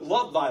they that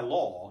love thy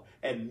law,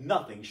 and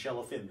nothing shall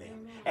offend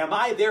them. Am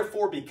I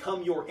therefore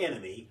become your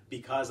enemy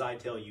because I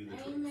tell you the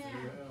truth?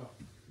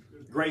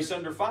 Grace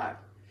under fire.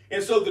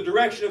 And so the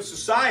direction of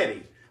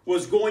society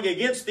was going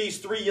against these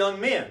three young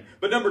men.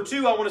 But number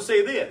two, I want to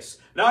say this.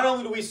 Not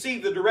only do we see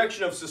the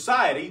direction of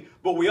society,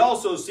 but we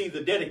also see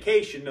the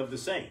dedication of the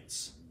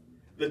saints.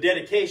 The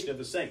dedication of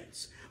the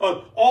saints.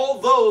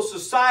 Although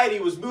society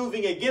was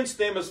moving against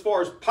them as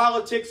far as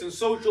politics and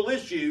social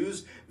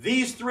issues,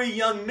 these three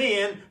young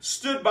men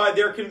stood by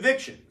their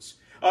convictions.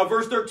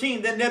 Verse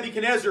 13, then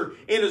Nebuchadnezzar,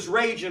 in his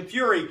rage and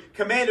fury,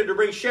 commanded to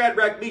bring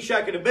Shadrach,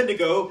 Meshach, and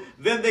Abednego.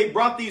 Then they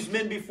brought these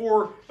men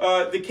before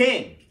the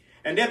king.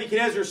 And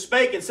Nebuchadnezzar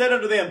spake and said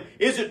unto them,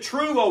 Is it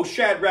true, O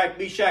Shadrach,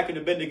 Meshach, and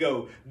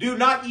Abednego? Do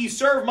not ye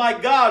serve my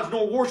gods,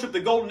 nor worship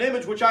the golden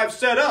image which I have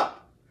set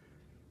up?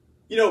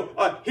 You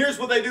know, here's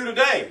what they do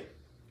today.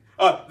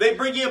 They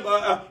bring you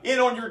in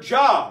on your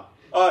job.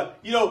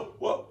 You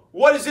know,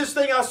 what is this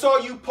thing I saw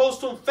you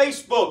post on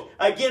Facebook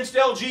against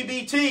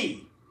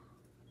LGBT?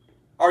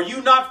 Are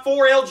you not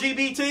for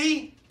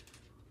LGBT?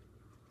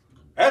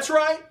 That's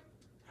right.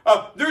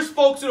 There's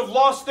folks that have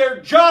lost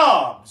their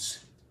jobs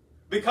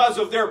because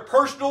of their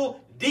personal,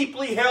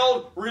 deeply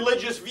held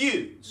religious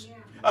views.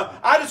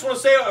 I just want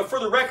to say for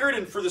the record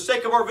and for the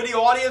sake of our video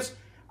audience,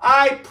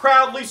 I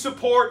proudly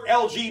support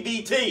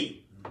LGBT.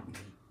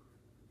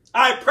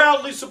 I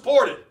proudly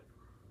support it.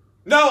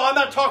 No, I'm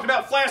not talking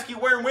about Flasky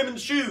wearing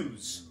women's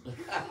shoes.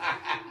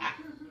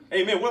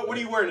 Amen. What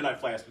are you wearing tonight,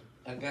 Flasky?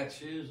 I got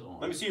shoes on.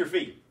 Let me see your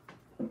feet.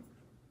 All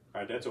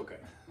right, that's okay.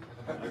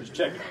 I'm just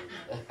checking.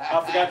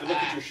 I forgot to look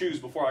at your shoes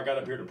before I got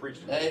up here to preach.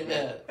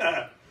 Amen.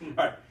 All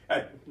right.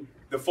 Hey,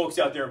 the folks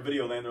out there in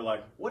video land, they're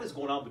like, what is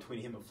going on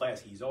between him and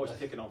Flasky? He's always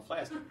picking on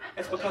Flasky.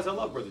 That's because I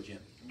love Brother Jim.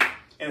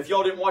 And if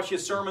y'all didn't watch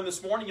his sermon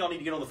this morning, y'all need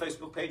to get on the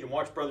Facebook page and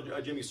watch Brother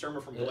Jimmy's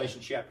sermon from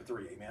Galatians chapter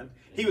 3. Amen.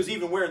 He was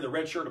even wearing the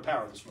red shirt of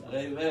power this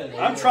morning. Amen.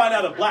 I'm trying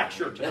out a black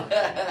shirt tonight.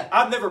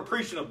 I've never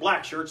preached in a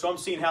black shirt, so I'm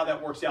seeing how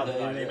that works out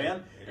tonight.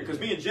 Amen. Because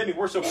me and Jimmy,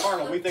 we're so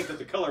carnal, we think that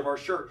the color of our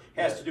shirt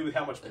has to do with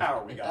how much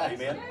power we got.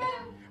 Amen.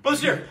 But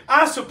listen here,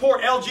 I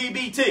support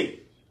LGBT.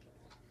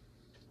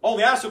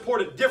 Only I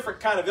support a different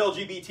kind of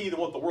LGBT than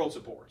what the world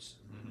supports.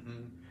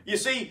 You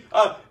see,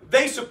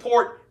 they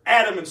support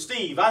Adam and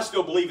Steve. I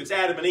still believe it's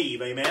Adam and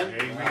Eve. Amen.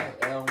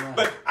 Amen.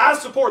 But I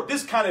support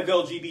this kind of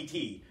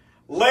LGBT.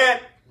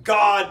 Let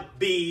God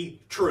be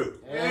true.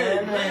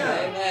 Amen.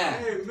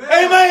 Amen.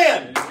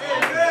 Amen.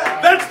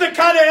 That's the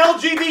kind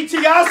of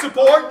LGBT I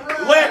support.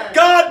 Let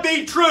God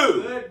be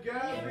true. Let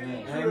God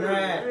be true.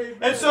 Amen.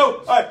 And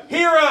so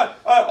here,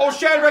 old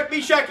Shadrach,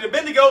 Meshach, and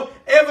Abednego,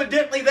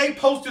 evidently they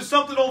posted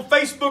something on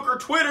Facebook or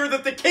Twitter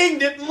that the king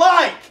didn't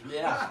like.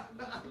 Yeah.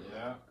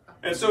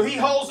 And so he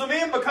hauls them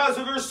in because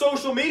of their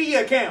social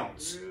media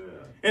accounts.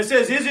 And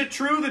says, is it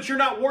true that you're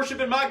not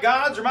worshiping my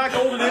gods or my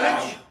golden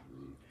image?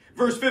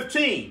 Verse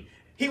 15.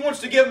 He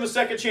wants to give them a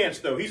second chance,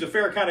 though. He's a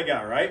fair kind of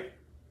guy, right?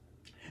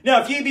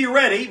 Now, if ye be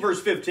ready,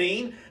 verse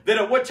 15, then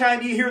at what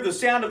time ye hear the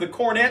sound of the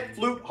cornet,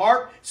 flute,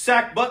 harp,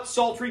 sackbut,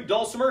 psaltery,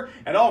 dulcimer,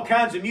 and all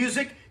kinds of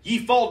music, ye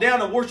fall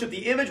down and worship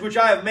the image which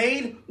I have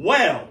made,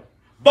 well.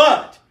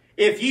 But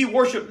if ye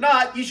worship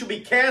not, ye shall be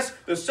cast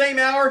the same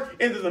hour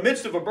into the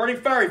midst of a burning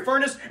fiery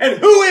furnace. And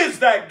who is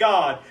that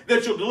God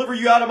that shall deliver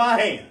you out of my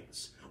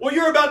hands? Well,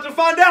 you're about to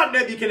find out,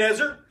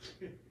 Nebuchadnezzar.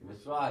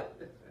 That's right.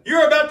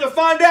 You're about to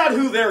find out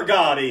who their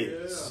God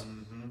is.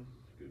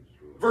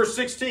 Verse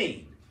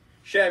 16.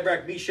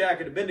 Shadrach, Meshach,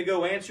 and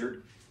Abednego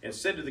answered and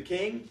said to the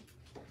king,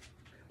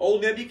 O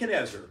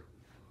Nebuchadnezzar,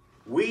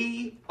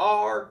 we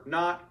are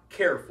not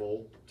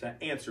careful to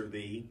answer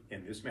thee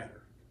in this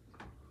matter.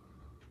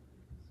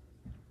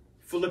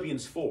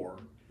 Philippians 4,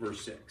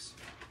 verse 6.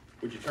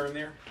 Would you turn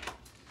there?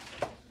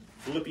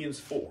 Philippians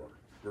 4,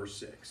 verse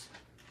 6.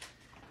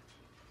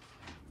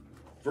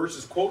 Verse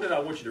is quoted. I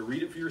want you to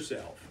read it for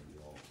yourself.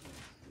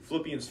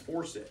 Philippians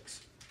 4,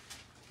 6.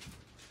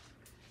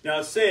 Now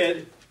it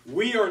said,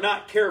 we are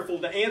not careful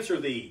to answer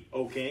thee,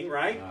 O king,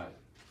 right?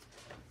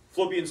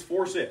 Philippians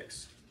 4,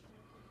 6.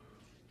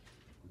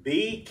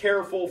 Be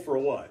careful for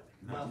what?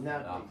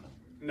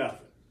 Nothing.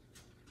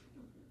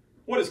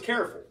 What is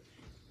careful?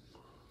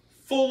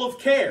 Full of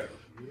care.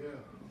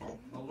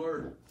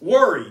 Alert.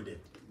 Worried.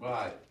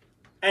 Right.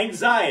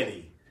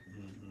 Anxiety.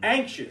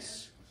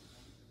 Anxious.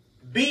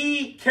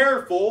 Be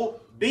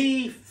careful.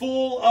 Be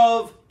full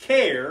of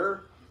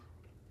care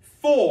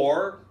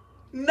for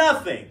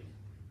nothing,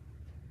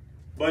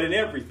 but in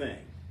everything,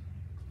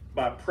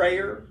 by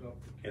prayer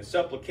and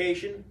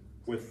supplication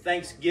with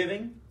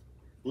thanksgiving,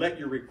 let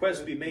your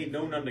requests be made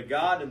known unto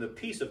God, and the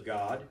peace of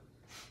God,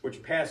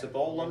 which passeth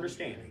all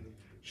understanding,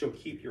 shall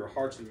keep your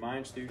hearts and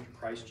minds through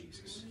Christ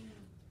Jesus.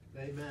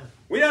 Amen.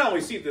 We not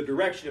only see the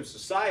direction of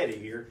society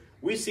here,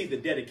 we see the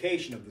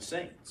dedication of the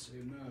saints.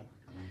 Amen.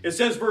 It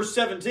says, verse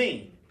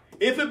 17,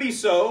 if it be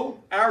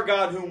so, our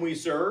God whom we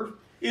serve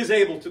is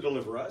able to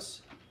deliver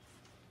us.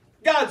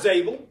 God's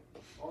able.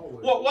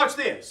 Always. Well, watch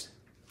this.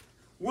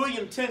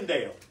 William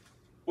Tyndale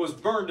was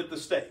burned at the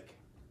stake.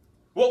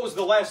 What was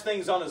the last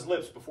things on his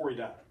lips before he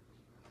died?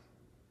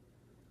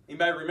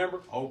 Anybody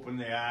remember? Open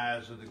the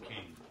eyes of the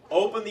king.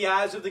 Open the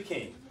eyes of the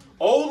king.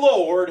 O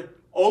Lord,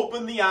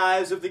 open the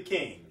eyes of the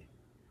king.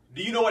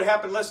 Do you know what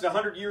happened less than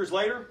 100 years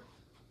later?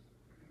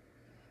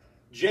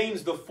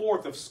 James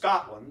IV of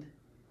Scotland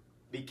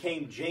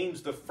became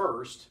James I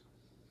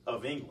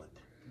of England.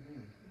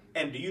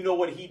 And do you know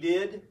what he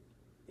did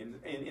in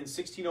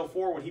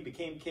 1604 when he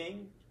became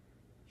king?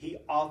 He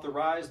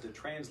authorized a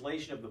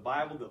translation of the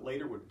Bible that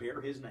later would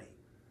bear his name.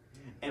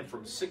 And from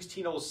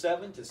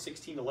 1607 to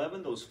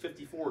 1611, those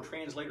 54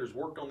 translators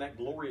worked on that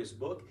glorious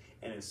book.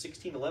 And in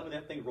 1611,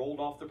 that thing rolled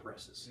off the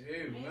presses.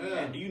 Amen.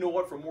 And do you know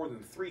what? For more than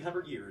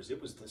 300 years,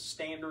 it was the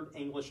standard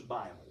English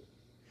Bible.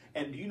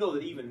 And do you know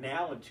that even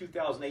now in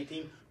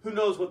 2018, who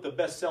knows what the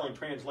best-selling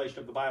translation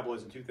of the Bible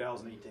is in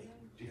 2018?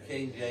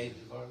 King James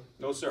Version?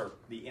 No, sir.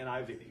 The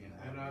NIV.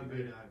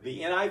 NIV.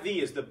 The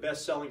NIV is the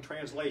best-selling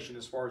translation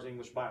as far as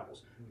English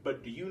Bibles.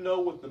 But do you know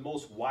what the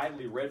most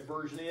widely read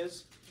version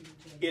is?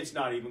 It's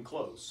not even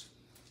close.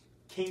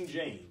 King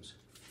James,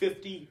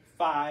 55%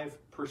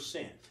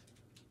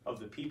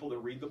 of the people that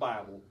read the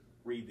Bible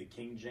read the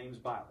King James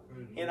Bible.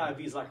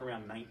 NIV is like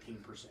around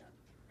 19%.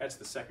 That's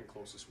the second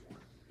closest one.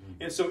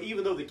 And so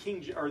even though the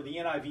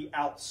NIV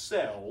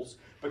outsells,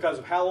 because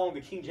of how long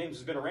the King James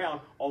has been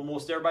around,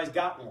 almost everybody's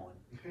got one.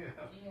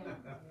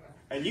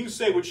 And you can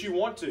say what you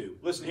want to.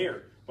 Listen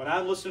here. When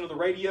I listen to the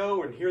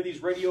radio and hear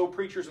these radio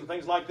preachers and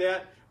things like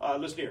that,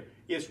 listen here.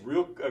 It's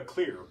real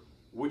clear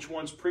which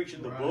one's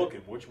preaching the book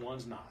and which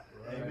one's not.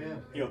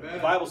 Amen. You know, the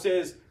Bible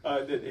says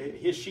that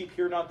his sheep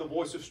hear not the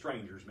voice of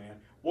strangers, man.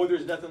 Boy,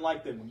 there's nothing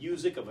like the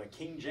music of a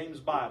King James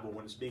Bible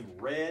when it's being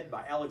read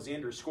by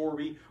Alexander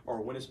Scourby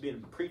or when it's being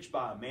preached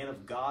by a man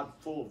of God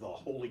full of the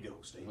Holy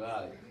Ghost. Amen.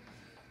 Right.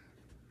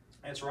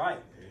 That's right.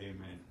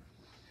 Amen.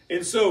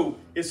 And so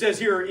it says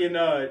here in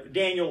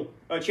Daniel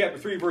chapter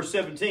 3, verse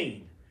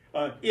 17,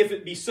 if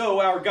it be so,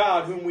 our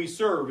God whom we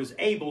serve is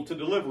able to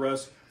deliver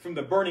us from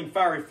the burning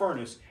fiery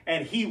furnace,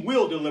 and he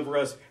will deliver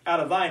us out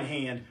of thine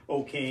hand,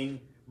 O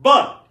king.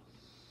 But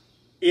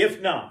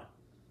if not,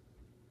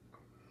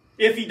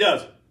 if he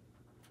doesn't,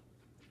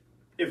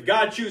 if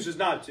God chooses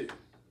not to,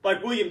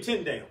 like William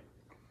Tyndale,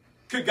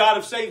 could God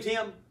have saved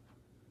him?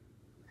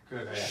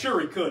 Could have. Sure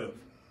he could have.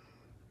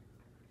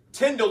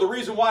 Tyndale, the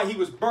reason why he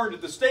was burned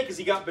at the stake is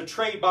he got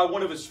betrayed by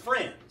one of his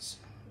friends.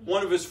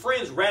 One of his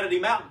friends ratted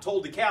him out and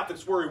told the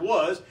Catholics where he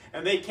was,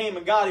 and they came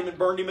and got him and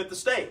burned him at the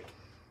stake.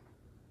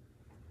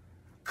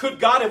 Could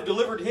God have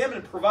delivered him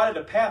and provided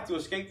a path to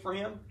escape for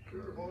him?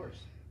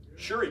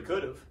 Sure he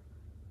could have.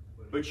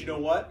 But you know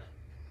what?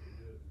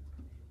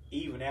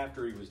 Even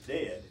after he was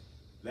dead,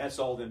 that's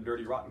all them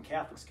dirty, rotten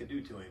Catholics could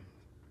do to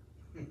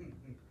him.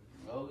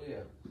 Oh, yeah.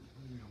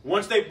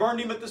 Once they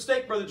burned him at the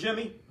stake, Brother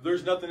Jimmy,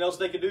 there's nothing else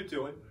they could do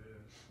to him.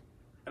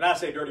 And I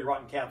say dirty,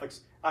 rotten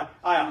Catholics. I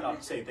ought not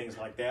to say things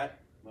like that.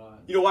 Right.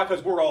 You know why?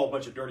 Because we're all a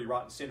bunch of dirty,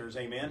 rotten sinners,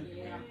 amen?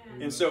 Yeah.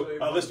 And so,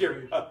 listen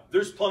here,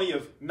 there's plenty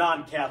of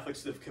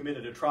non-Catholics that have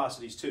committed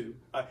atrocities too.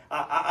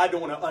 I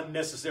don't want to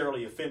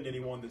unnecessarily offend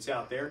anyone that's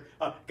out there.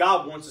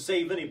 God wants to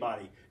save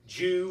anybody.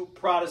 Jew,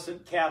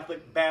 Protestant,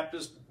 Catholic,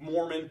 Baptist,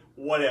 Mormon,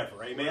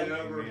 whatever, amen?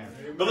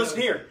 Amen. But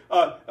listen here,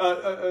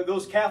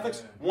 those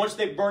Catholics, once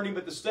they burned him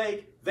at the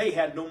stake, they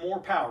had no more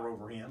power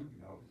over him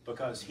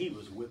because he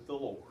was with the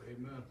Lord.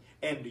 Amen.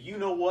 And do you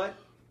know what?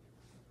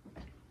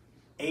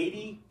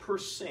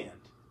 80%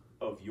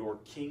 of your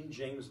King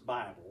James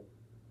Bible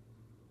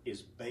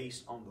is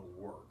based on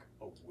the work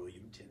of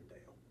William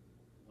Tyndale.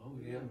 Oh,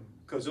 yeah.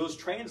 Because those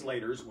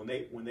translators, when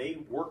they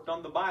worked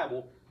on the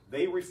Bible,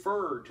 they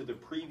referred to the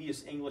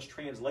previous English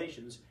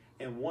translations,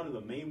 and one of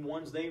the main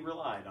ones they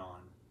relied on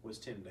was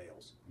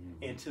Tyndale's.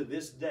 Mm-hmm. And to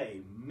this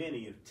day,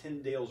 many of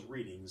Tyndale's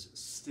readings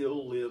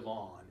still live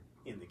on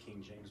in the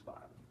King James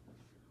Bible.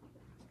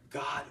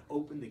 God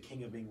opened the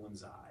King of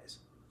England's eyes.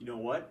 You know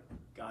what?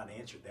 God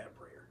answered that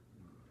prayer.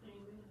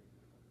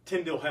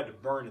 Tyndale had to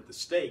burn at the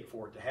stake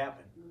for it to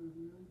happen.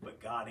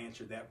 But God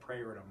answered that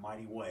prayer in a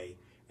mighty way.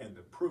 And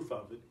the proof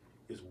of it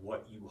is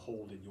what you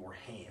hold in your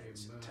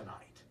hands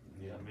tonight.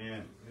 Yeah.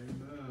 Amen.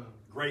 Amen.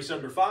 Grace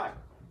under fire.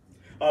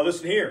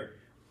 Listen here.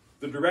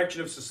 The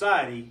direction of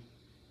society,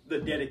 the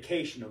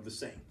dedication of the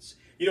saints.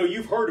 You know,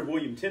 you've heard of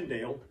William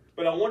Tyndale,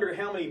 but I wonder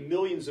how many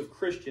millions of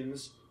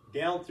Christians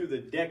down through the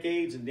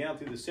decades and down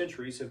through the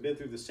centuries have been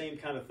through the same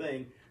kind of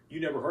thing. You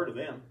never heard of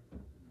them.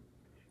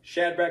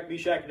 Shadrach,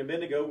 Meshach, and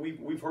Abednego,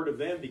 we've heard of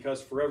them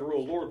because forever,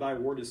 O Lord, thy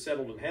word is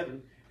settled in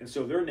heaven. And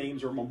so their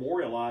names are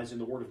memorialized in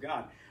the Word of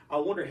God. I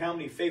wonder how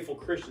many faithful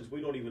Christians we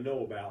don't even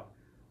know about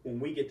when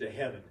we get to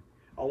heaven.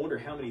 I wonder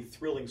how many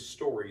thrilling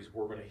stories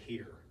we're going to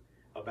hear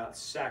about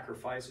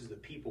sacrifices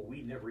that people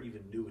we never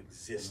even knew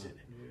existed,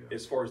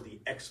 as far as the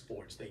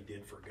exploits they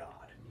did for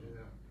God.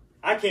 Yeah.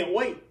 I can't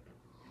wait.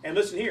 And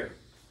listen here,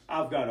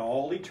 I've got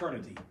all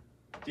eternity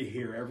to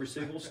hear every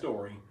single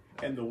story,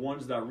 and the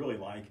ones that I really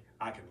like,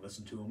 I can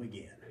listen to them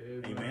again.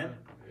 Amen. Amen.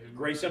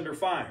 Grace under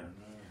fire.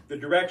 Amen. The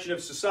direction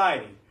of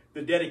society.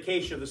 The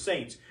dedication of the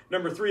saints.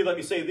 Number 3, let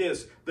me say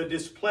this. The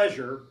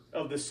displeasure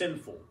of the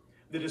sinful.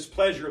 The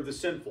displeasure of the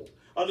sinful.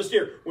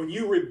 Understand, when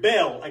you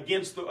rebel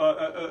against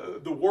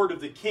the word of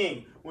the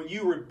king, when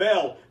you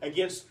rebel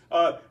against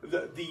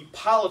the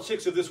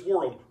politics of this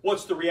world,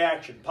 what's the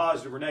reaction?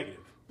 Positive or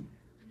negative?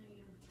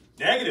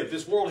 Negative.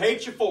 This world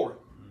hates you for it.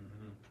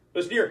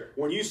 Listen here.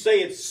 When you say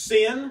it's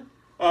sin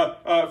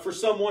for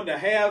someone to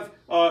have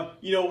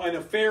an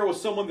affair with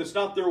someone that's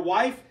not their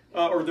wife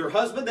or their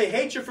husband, they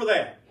hate you for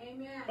that.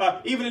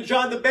 Even in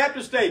John the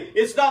Baptist's day,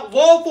 it's not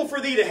lawful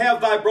for thee to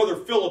have thy brother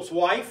Philip's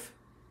wife.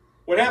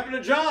 What happened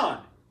to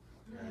John?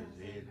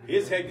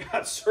 His head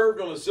got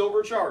served on a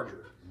silver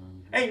charger.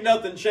 Ain't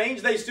nothing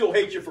changed. They still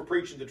hate you for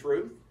preaching the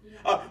truth.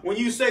 When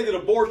you say that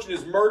abortion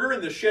is murder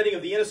and the shedding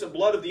of the innocent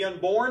blood of the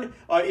unborn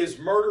is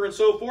murder and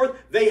so forth,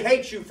 they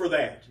hate you for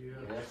that.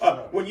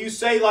 When you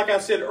say, like I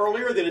said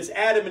earlier, that it's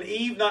Adam and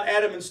Eve, not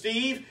Adam and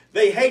Steve,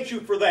 they hate you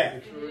for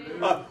that.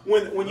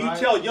 When you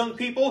tell young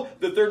people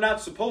that they're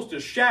not supposed to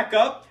shack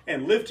up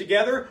and live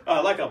together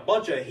like a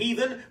bunch of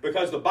heathen,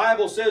 because the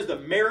Bible says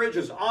that marriage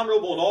is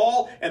honorable in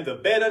all and the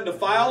bed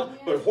undefiled,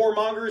 but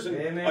whoremongers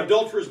and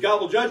adulterers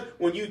God will judge.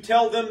 When you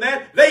tell them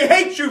that, they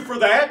hate you for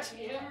that.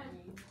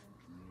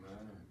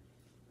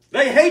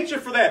 They hate you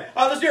for that.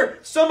 Listen here,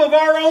 some of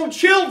our own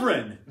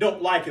children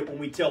don't like it when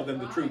we tell them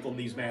the truth on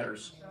these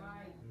matters.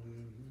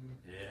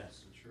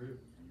 Yes, true.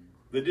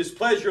 The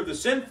displeasure of the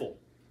sinful.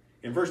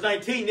 In verse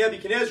 19,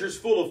 Nebuchadnezzar is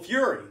full of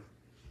fury.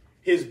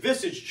 His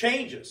visage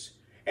changes,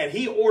 and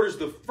he orders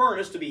the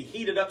furnace to be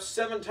heated up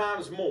 7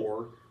 times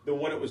more than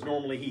what it was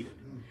normally heated.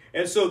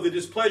 And so the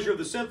displeasure of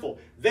the sinful,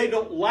 they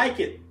don't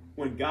like it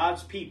when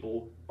God's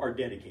people are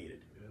dedicated.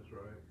 That's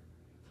right.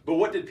 But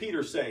what did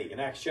Peter say in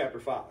Acts chapter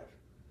 5?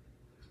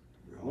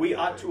 We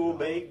ought to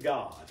obey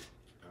God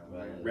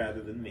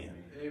rather than men.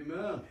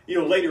 Amen. You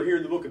know, later here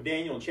in the book of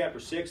Daniel in chapter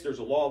 6, there's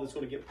a law that's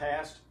going to get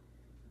passed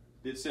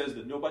that says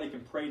that nobody can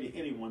pray to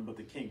anyone but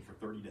the king for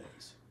 30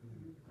 days.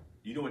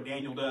 You know what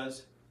Daniel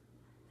does?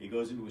 He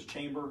goes into his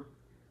chamber,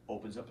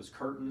 opens up his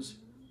curtains,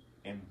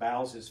 and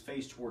bows his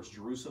face towards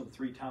Jerusalem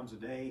 3 times a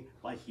day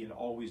like he had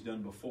always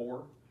done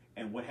before.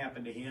 And what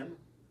happened to him?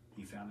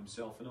 He found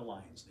himself in a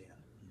lion's den.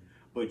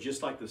 But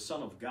just like the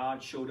Son of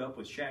God showed up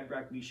with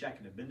Shadrach, Meshach,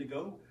 and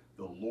Abednego,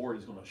 the Lord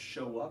is going to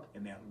show up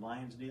in that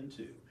lion's den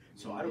too.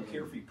 So I don't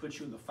care if he puts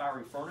you in the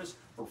fiery furnace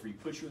or if he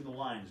puts you in the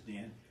lion's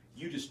den.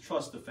 You just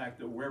trust the fact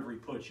that wherever he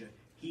puts you,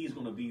 he's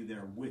going to be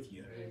there with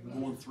you,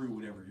 going through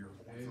whatever you're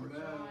going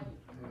through.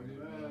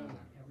 Amen.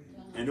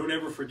 And don't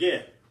ever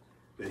forget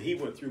that he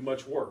went through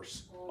much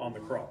worse on the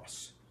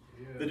cross.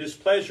 The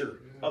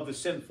displeasure of the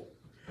sinful.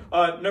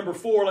 Number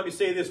 4, let me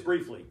say this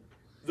briefly.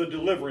 The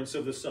deliverance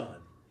of the Son.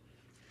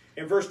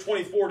 In verse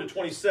 24 to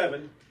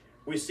 27,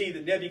 we see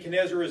that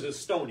Nebuchadnezzar is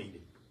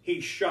astonied.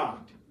 He's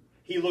shocked.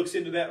 He looks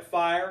into that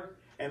fire,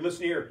 and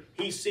listen here,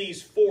 he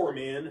sees 4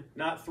 men,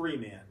 not 3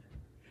 men.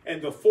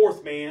 And the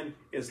 4th man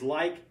is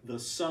like the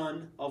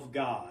Son of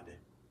God.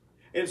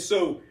 And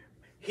so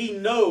he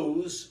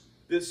knows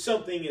that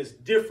something is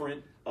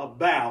different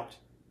about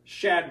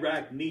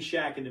Shadrach,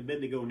 Meshach, and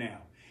Abednego now.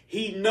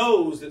 He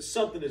knows that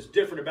something is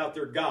different about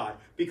their God,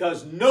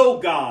 because no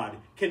God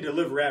can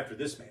deliver after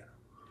this manner.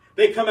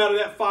 They come out of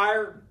that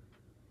fire,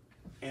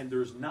 and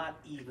there's not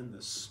even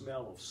the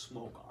smell of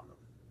smoke on them.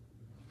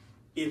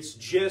 It's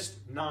just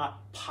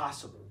not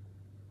possible.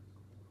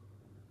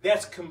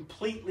 That's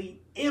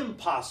completely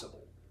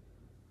impossible.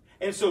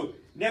 And so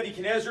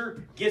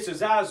Nebuchadnezzar gets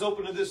his eyes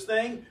open to this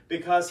thing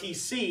because he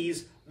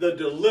sees the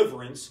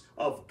deliverance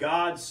of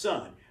God's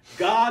Son.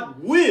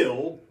 God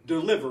will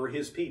deliver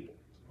his people.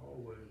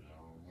 Always.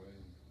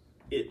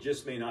 It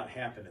just may not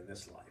happen in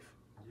this life.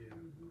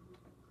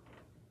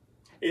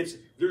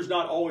 There's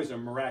not always a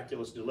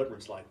miraculous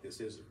deliverance like this,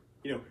 is there?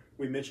 You know,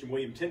 we mentioned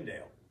William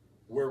Tyndale.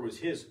 Where was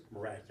his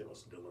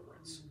miraculous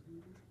deliverance?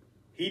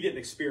 He didn't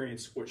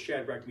experience what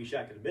Shadrach,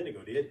 Meshach, and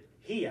Abednego did.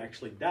 He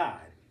actually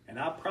died. And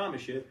I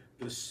promise you,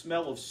 the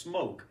smell of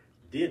smoke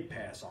did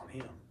pass on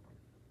him.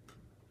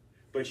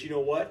 But you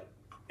know what?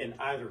 In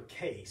either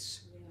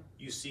case,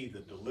 you see the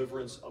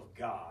deliverance of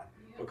God.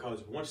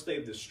 Because once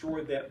they've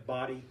destroyed that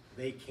body,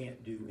 they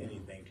can't do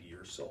anything to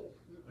your soul.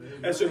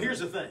 And so here's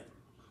the thing.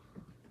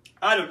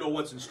 I don't know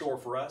what's in store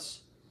for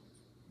us.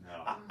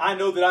 No. I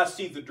know that I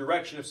see the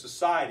direction of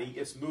society.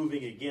 It's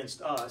moving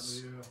against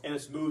us, and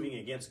it's moving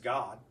against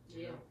God.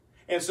 Yeah.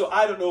 And so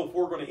I don't know if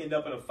we're going to end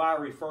up in a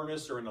fiery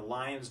furnace or in a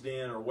lion's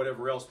den or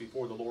whatever else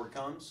before the Lord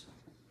comes.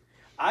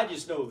 I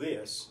just know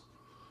this,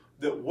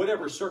 that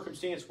whatever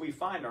circumstance we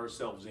find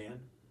ourselves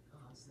in,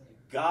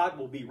 God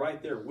will be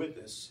right there with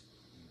us,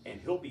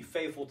 and he'll be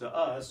faithful to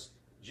us,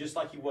 just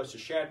like he was to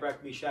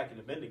Shadrach, Meshach, and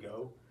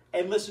Abednego.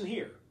 And listen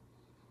here,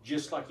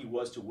 just like he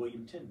was to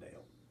William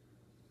Tyndale.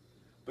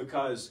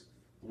 Because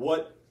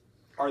what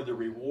are the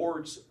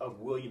rewards of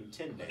William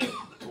Tyndale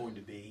going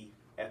to be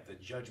at the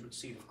judgment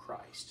seat of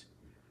Christ?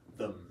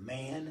 The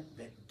man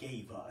that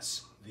gave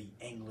us the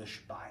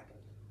English Bible.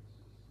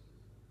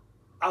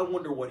 I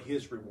wonder what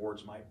his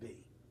rewards might be.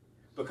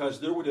 Because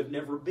there would have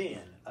never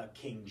been a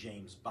King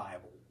James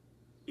Bible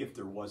if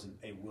there wasn't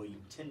a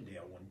William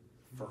Tyndale one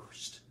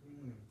first.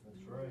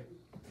 That's right.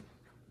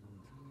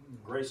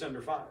 Grace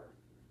under fire.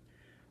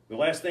 The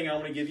last thing I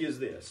want to give you is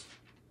this.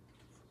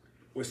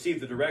 We see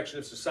the direction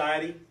of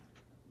society,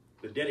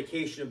 the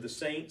dedication of the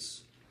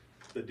saints,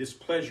 the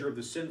displeasure of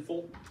the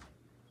sinful,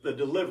 the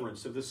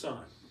deliverance of the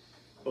Son.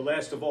 But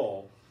last of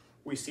all,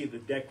 we see the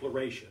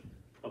declaration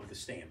of the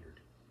standard.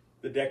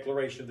 The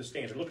declaration of the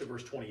standard. Look at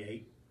verse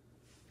 28.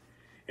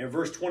 In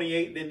verse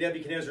 28, then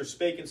Nebuchadnezzar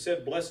spake and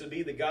said, Blessed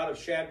be the God of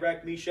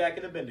Shadrach, Meshach,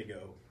 and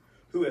Abednego,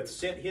 who hath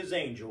sent his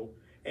angel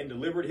and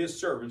delivered his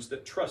servants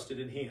that trusted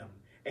in him,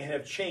 and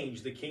have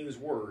changed the king's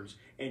words,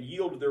 and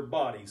yielded their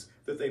bodies,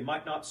 that they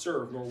might not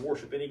serve nor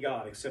worship any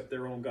god except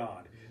their own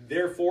God.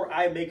 Therefore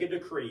I make a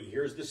decree,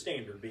 here's the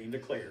standard being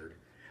declared,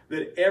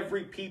 that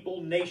every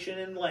people, nation,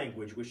 and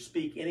language which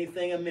speak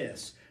anything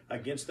amiss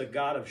against the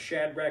God of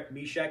Shadrach,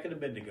 Meshach, and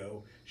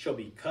Abednego shall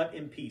be cut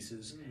in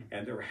pieces,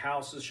 and their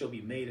houses shall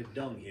be made a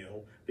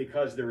dunghill,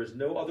 because there is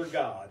no other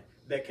God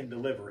that can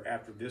deliver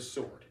after this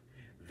sort.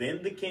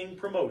 Then the king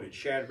promoted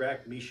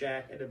Shadrach,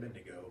 Meshach, and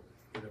Abednego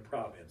in the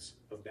province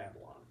of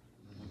Babylon.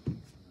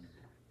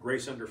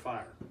 Grace under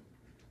fire.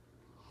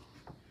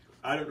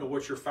 I don't know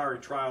what your fiery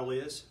trial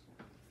is,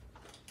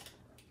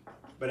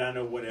 but I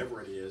know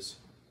whatever it is,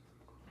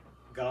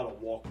 God will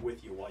walk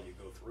with you while you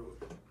go through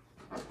it.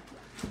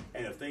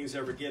 And if things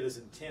ever get as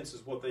intense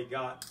as what they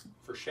got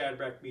for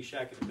Shadrach,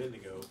 Meshach, and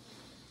Abednego,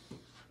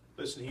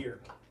 listen here.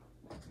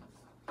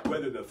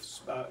 Whether the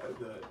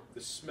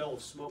smell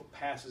of smoke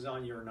passes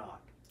on you or not,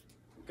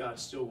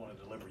 God's still going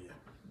to deliver you.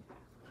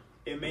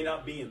 It may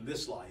not be in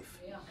this life,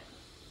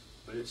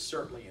 but it's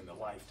certainly in the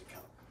life to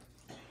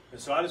come. And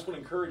so I just want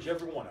to encourage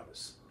every one of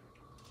us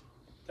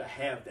to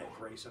have that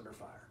grace under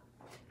fire,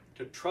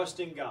 to trust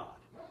in God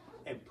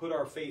and put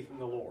our faith in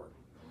the Lord,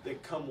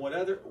 that come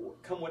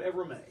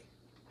whatever may,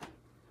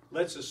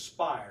 let's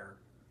aspire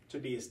to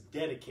be as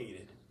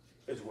dedicated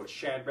as what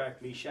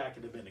Shadrach, Meshach,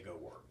 and Abednego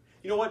were.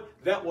 You know what?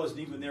 That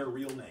wasn't even their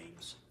real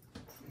names.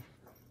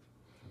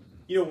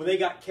 You know, when they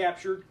got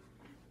captured,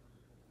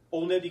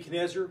 old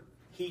Nebuchadnezzar,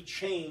 he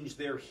changed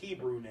their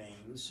Hebrew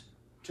names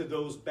to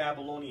those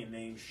Babylonian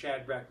names,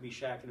 Shadrach,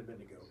 Meshach, and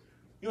Abednego.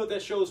 You know what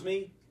that shows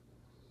me?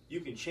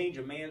 You can change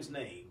a man's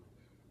name,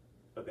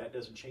 but that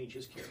doesn't change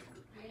his character.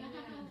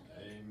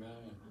 Amen.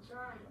 That's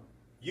right.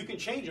 You can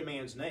change a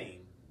man's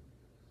name,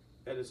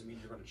 that doesn't mean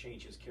you're going to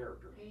change his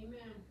character.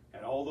 Amen.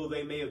 And although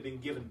they may have been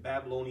given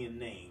Babylonian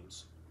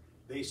names,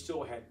 they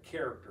still had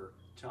character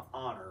to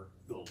honor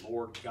the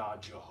Lord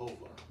God Jehovah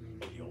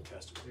of the Old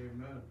Testament.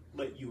 Amen.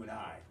 Let you and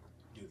I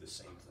do the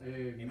same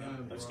thing.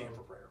 Amen. Let's stand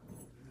for prayer.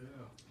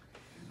 Yeah.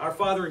 Our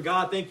Father and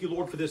God, thank you,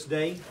 Lord, for this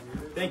day.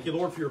 Thank you,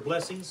 Lord, for your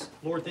blessings.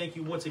 Lord, thank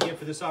you once again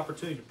for this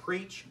opportunity to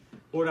preach.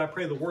 Lord, I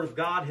pray the word of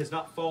God has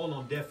not fallen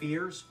on deaf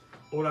ears.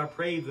 Lord, I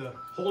pray the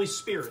Holy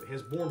Spirit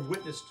has borne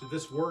witness to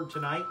this word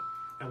tonight.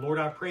 And Lord,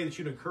 I pray that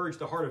you'd encourage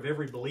the heart of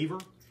every believer.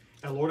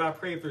 And Lord, I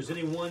pray if there's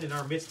anyone in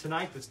our midst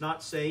tonight that's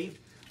not saved,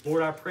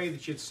 Lord, I pray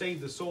that you'd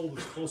save the soul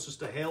that's closest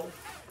to hell.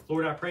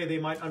 Lord, I pray they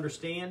might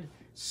understand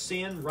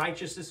sin,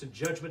 righteousness, and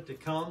judgment to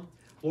come.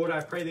 Lord,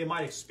 I pray they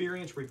might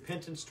experience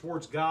repentance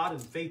towards God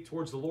and faith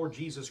towards the Lord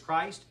Jesus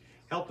Christ.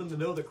 Help them to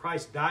know that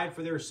Christ died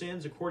for their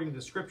sins according to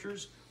the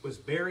Scriptures, was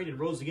buried, and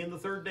rose again the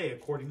third day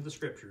according to the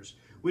Scriptures.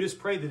 We just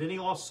pray that any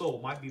lost soul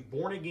might be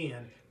born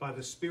again by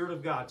the Spirit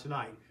of God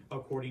tonight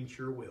according to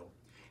your will.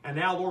 And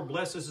now, Lord,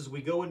 bless us as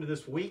we go into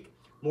this week.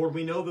 Lord,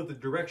 we know that the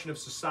direction of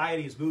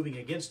society is moving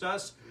against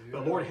us,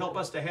 but Lord, help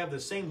us to have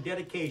the same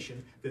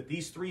dedication that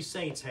these three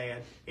saints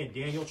had in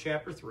Daniel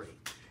chapter 3.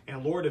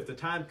 And Lord, if the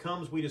time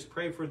comes, we just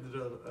pray for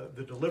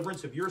the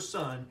deliverance of your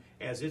Son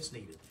as it's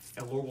needed.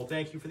 And Lord, we'll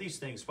thank you for these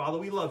things. Father,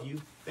 we love you.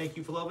 Thank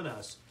you for loving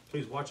us.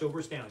 Please watch over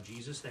us now in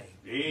Jesus' name.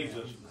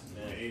 Jesus.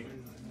 Amen.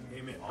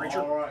 Amen. Preacher.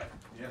 All right.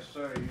 Yes,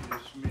 sir. You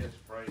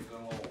dismissed. Praise the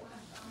Lord.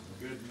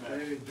 Good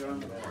message.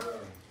 John.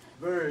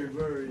 Very,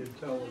 very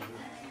intelligent.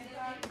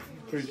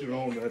 Preaching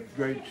on that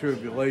great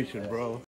tribulation, brother.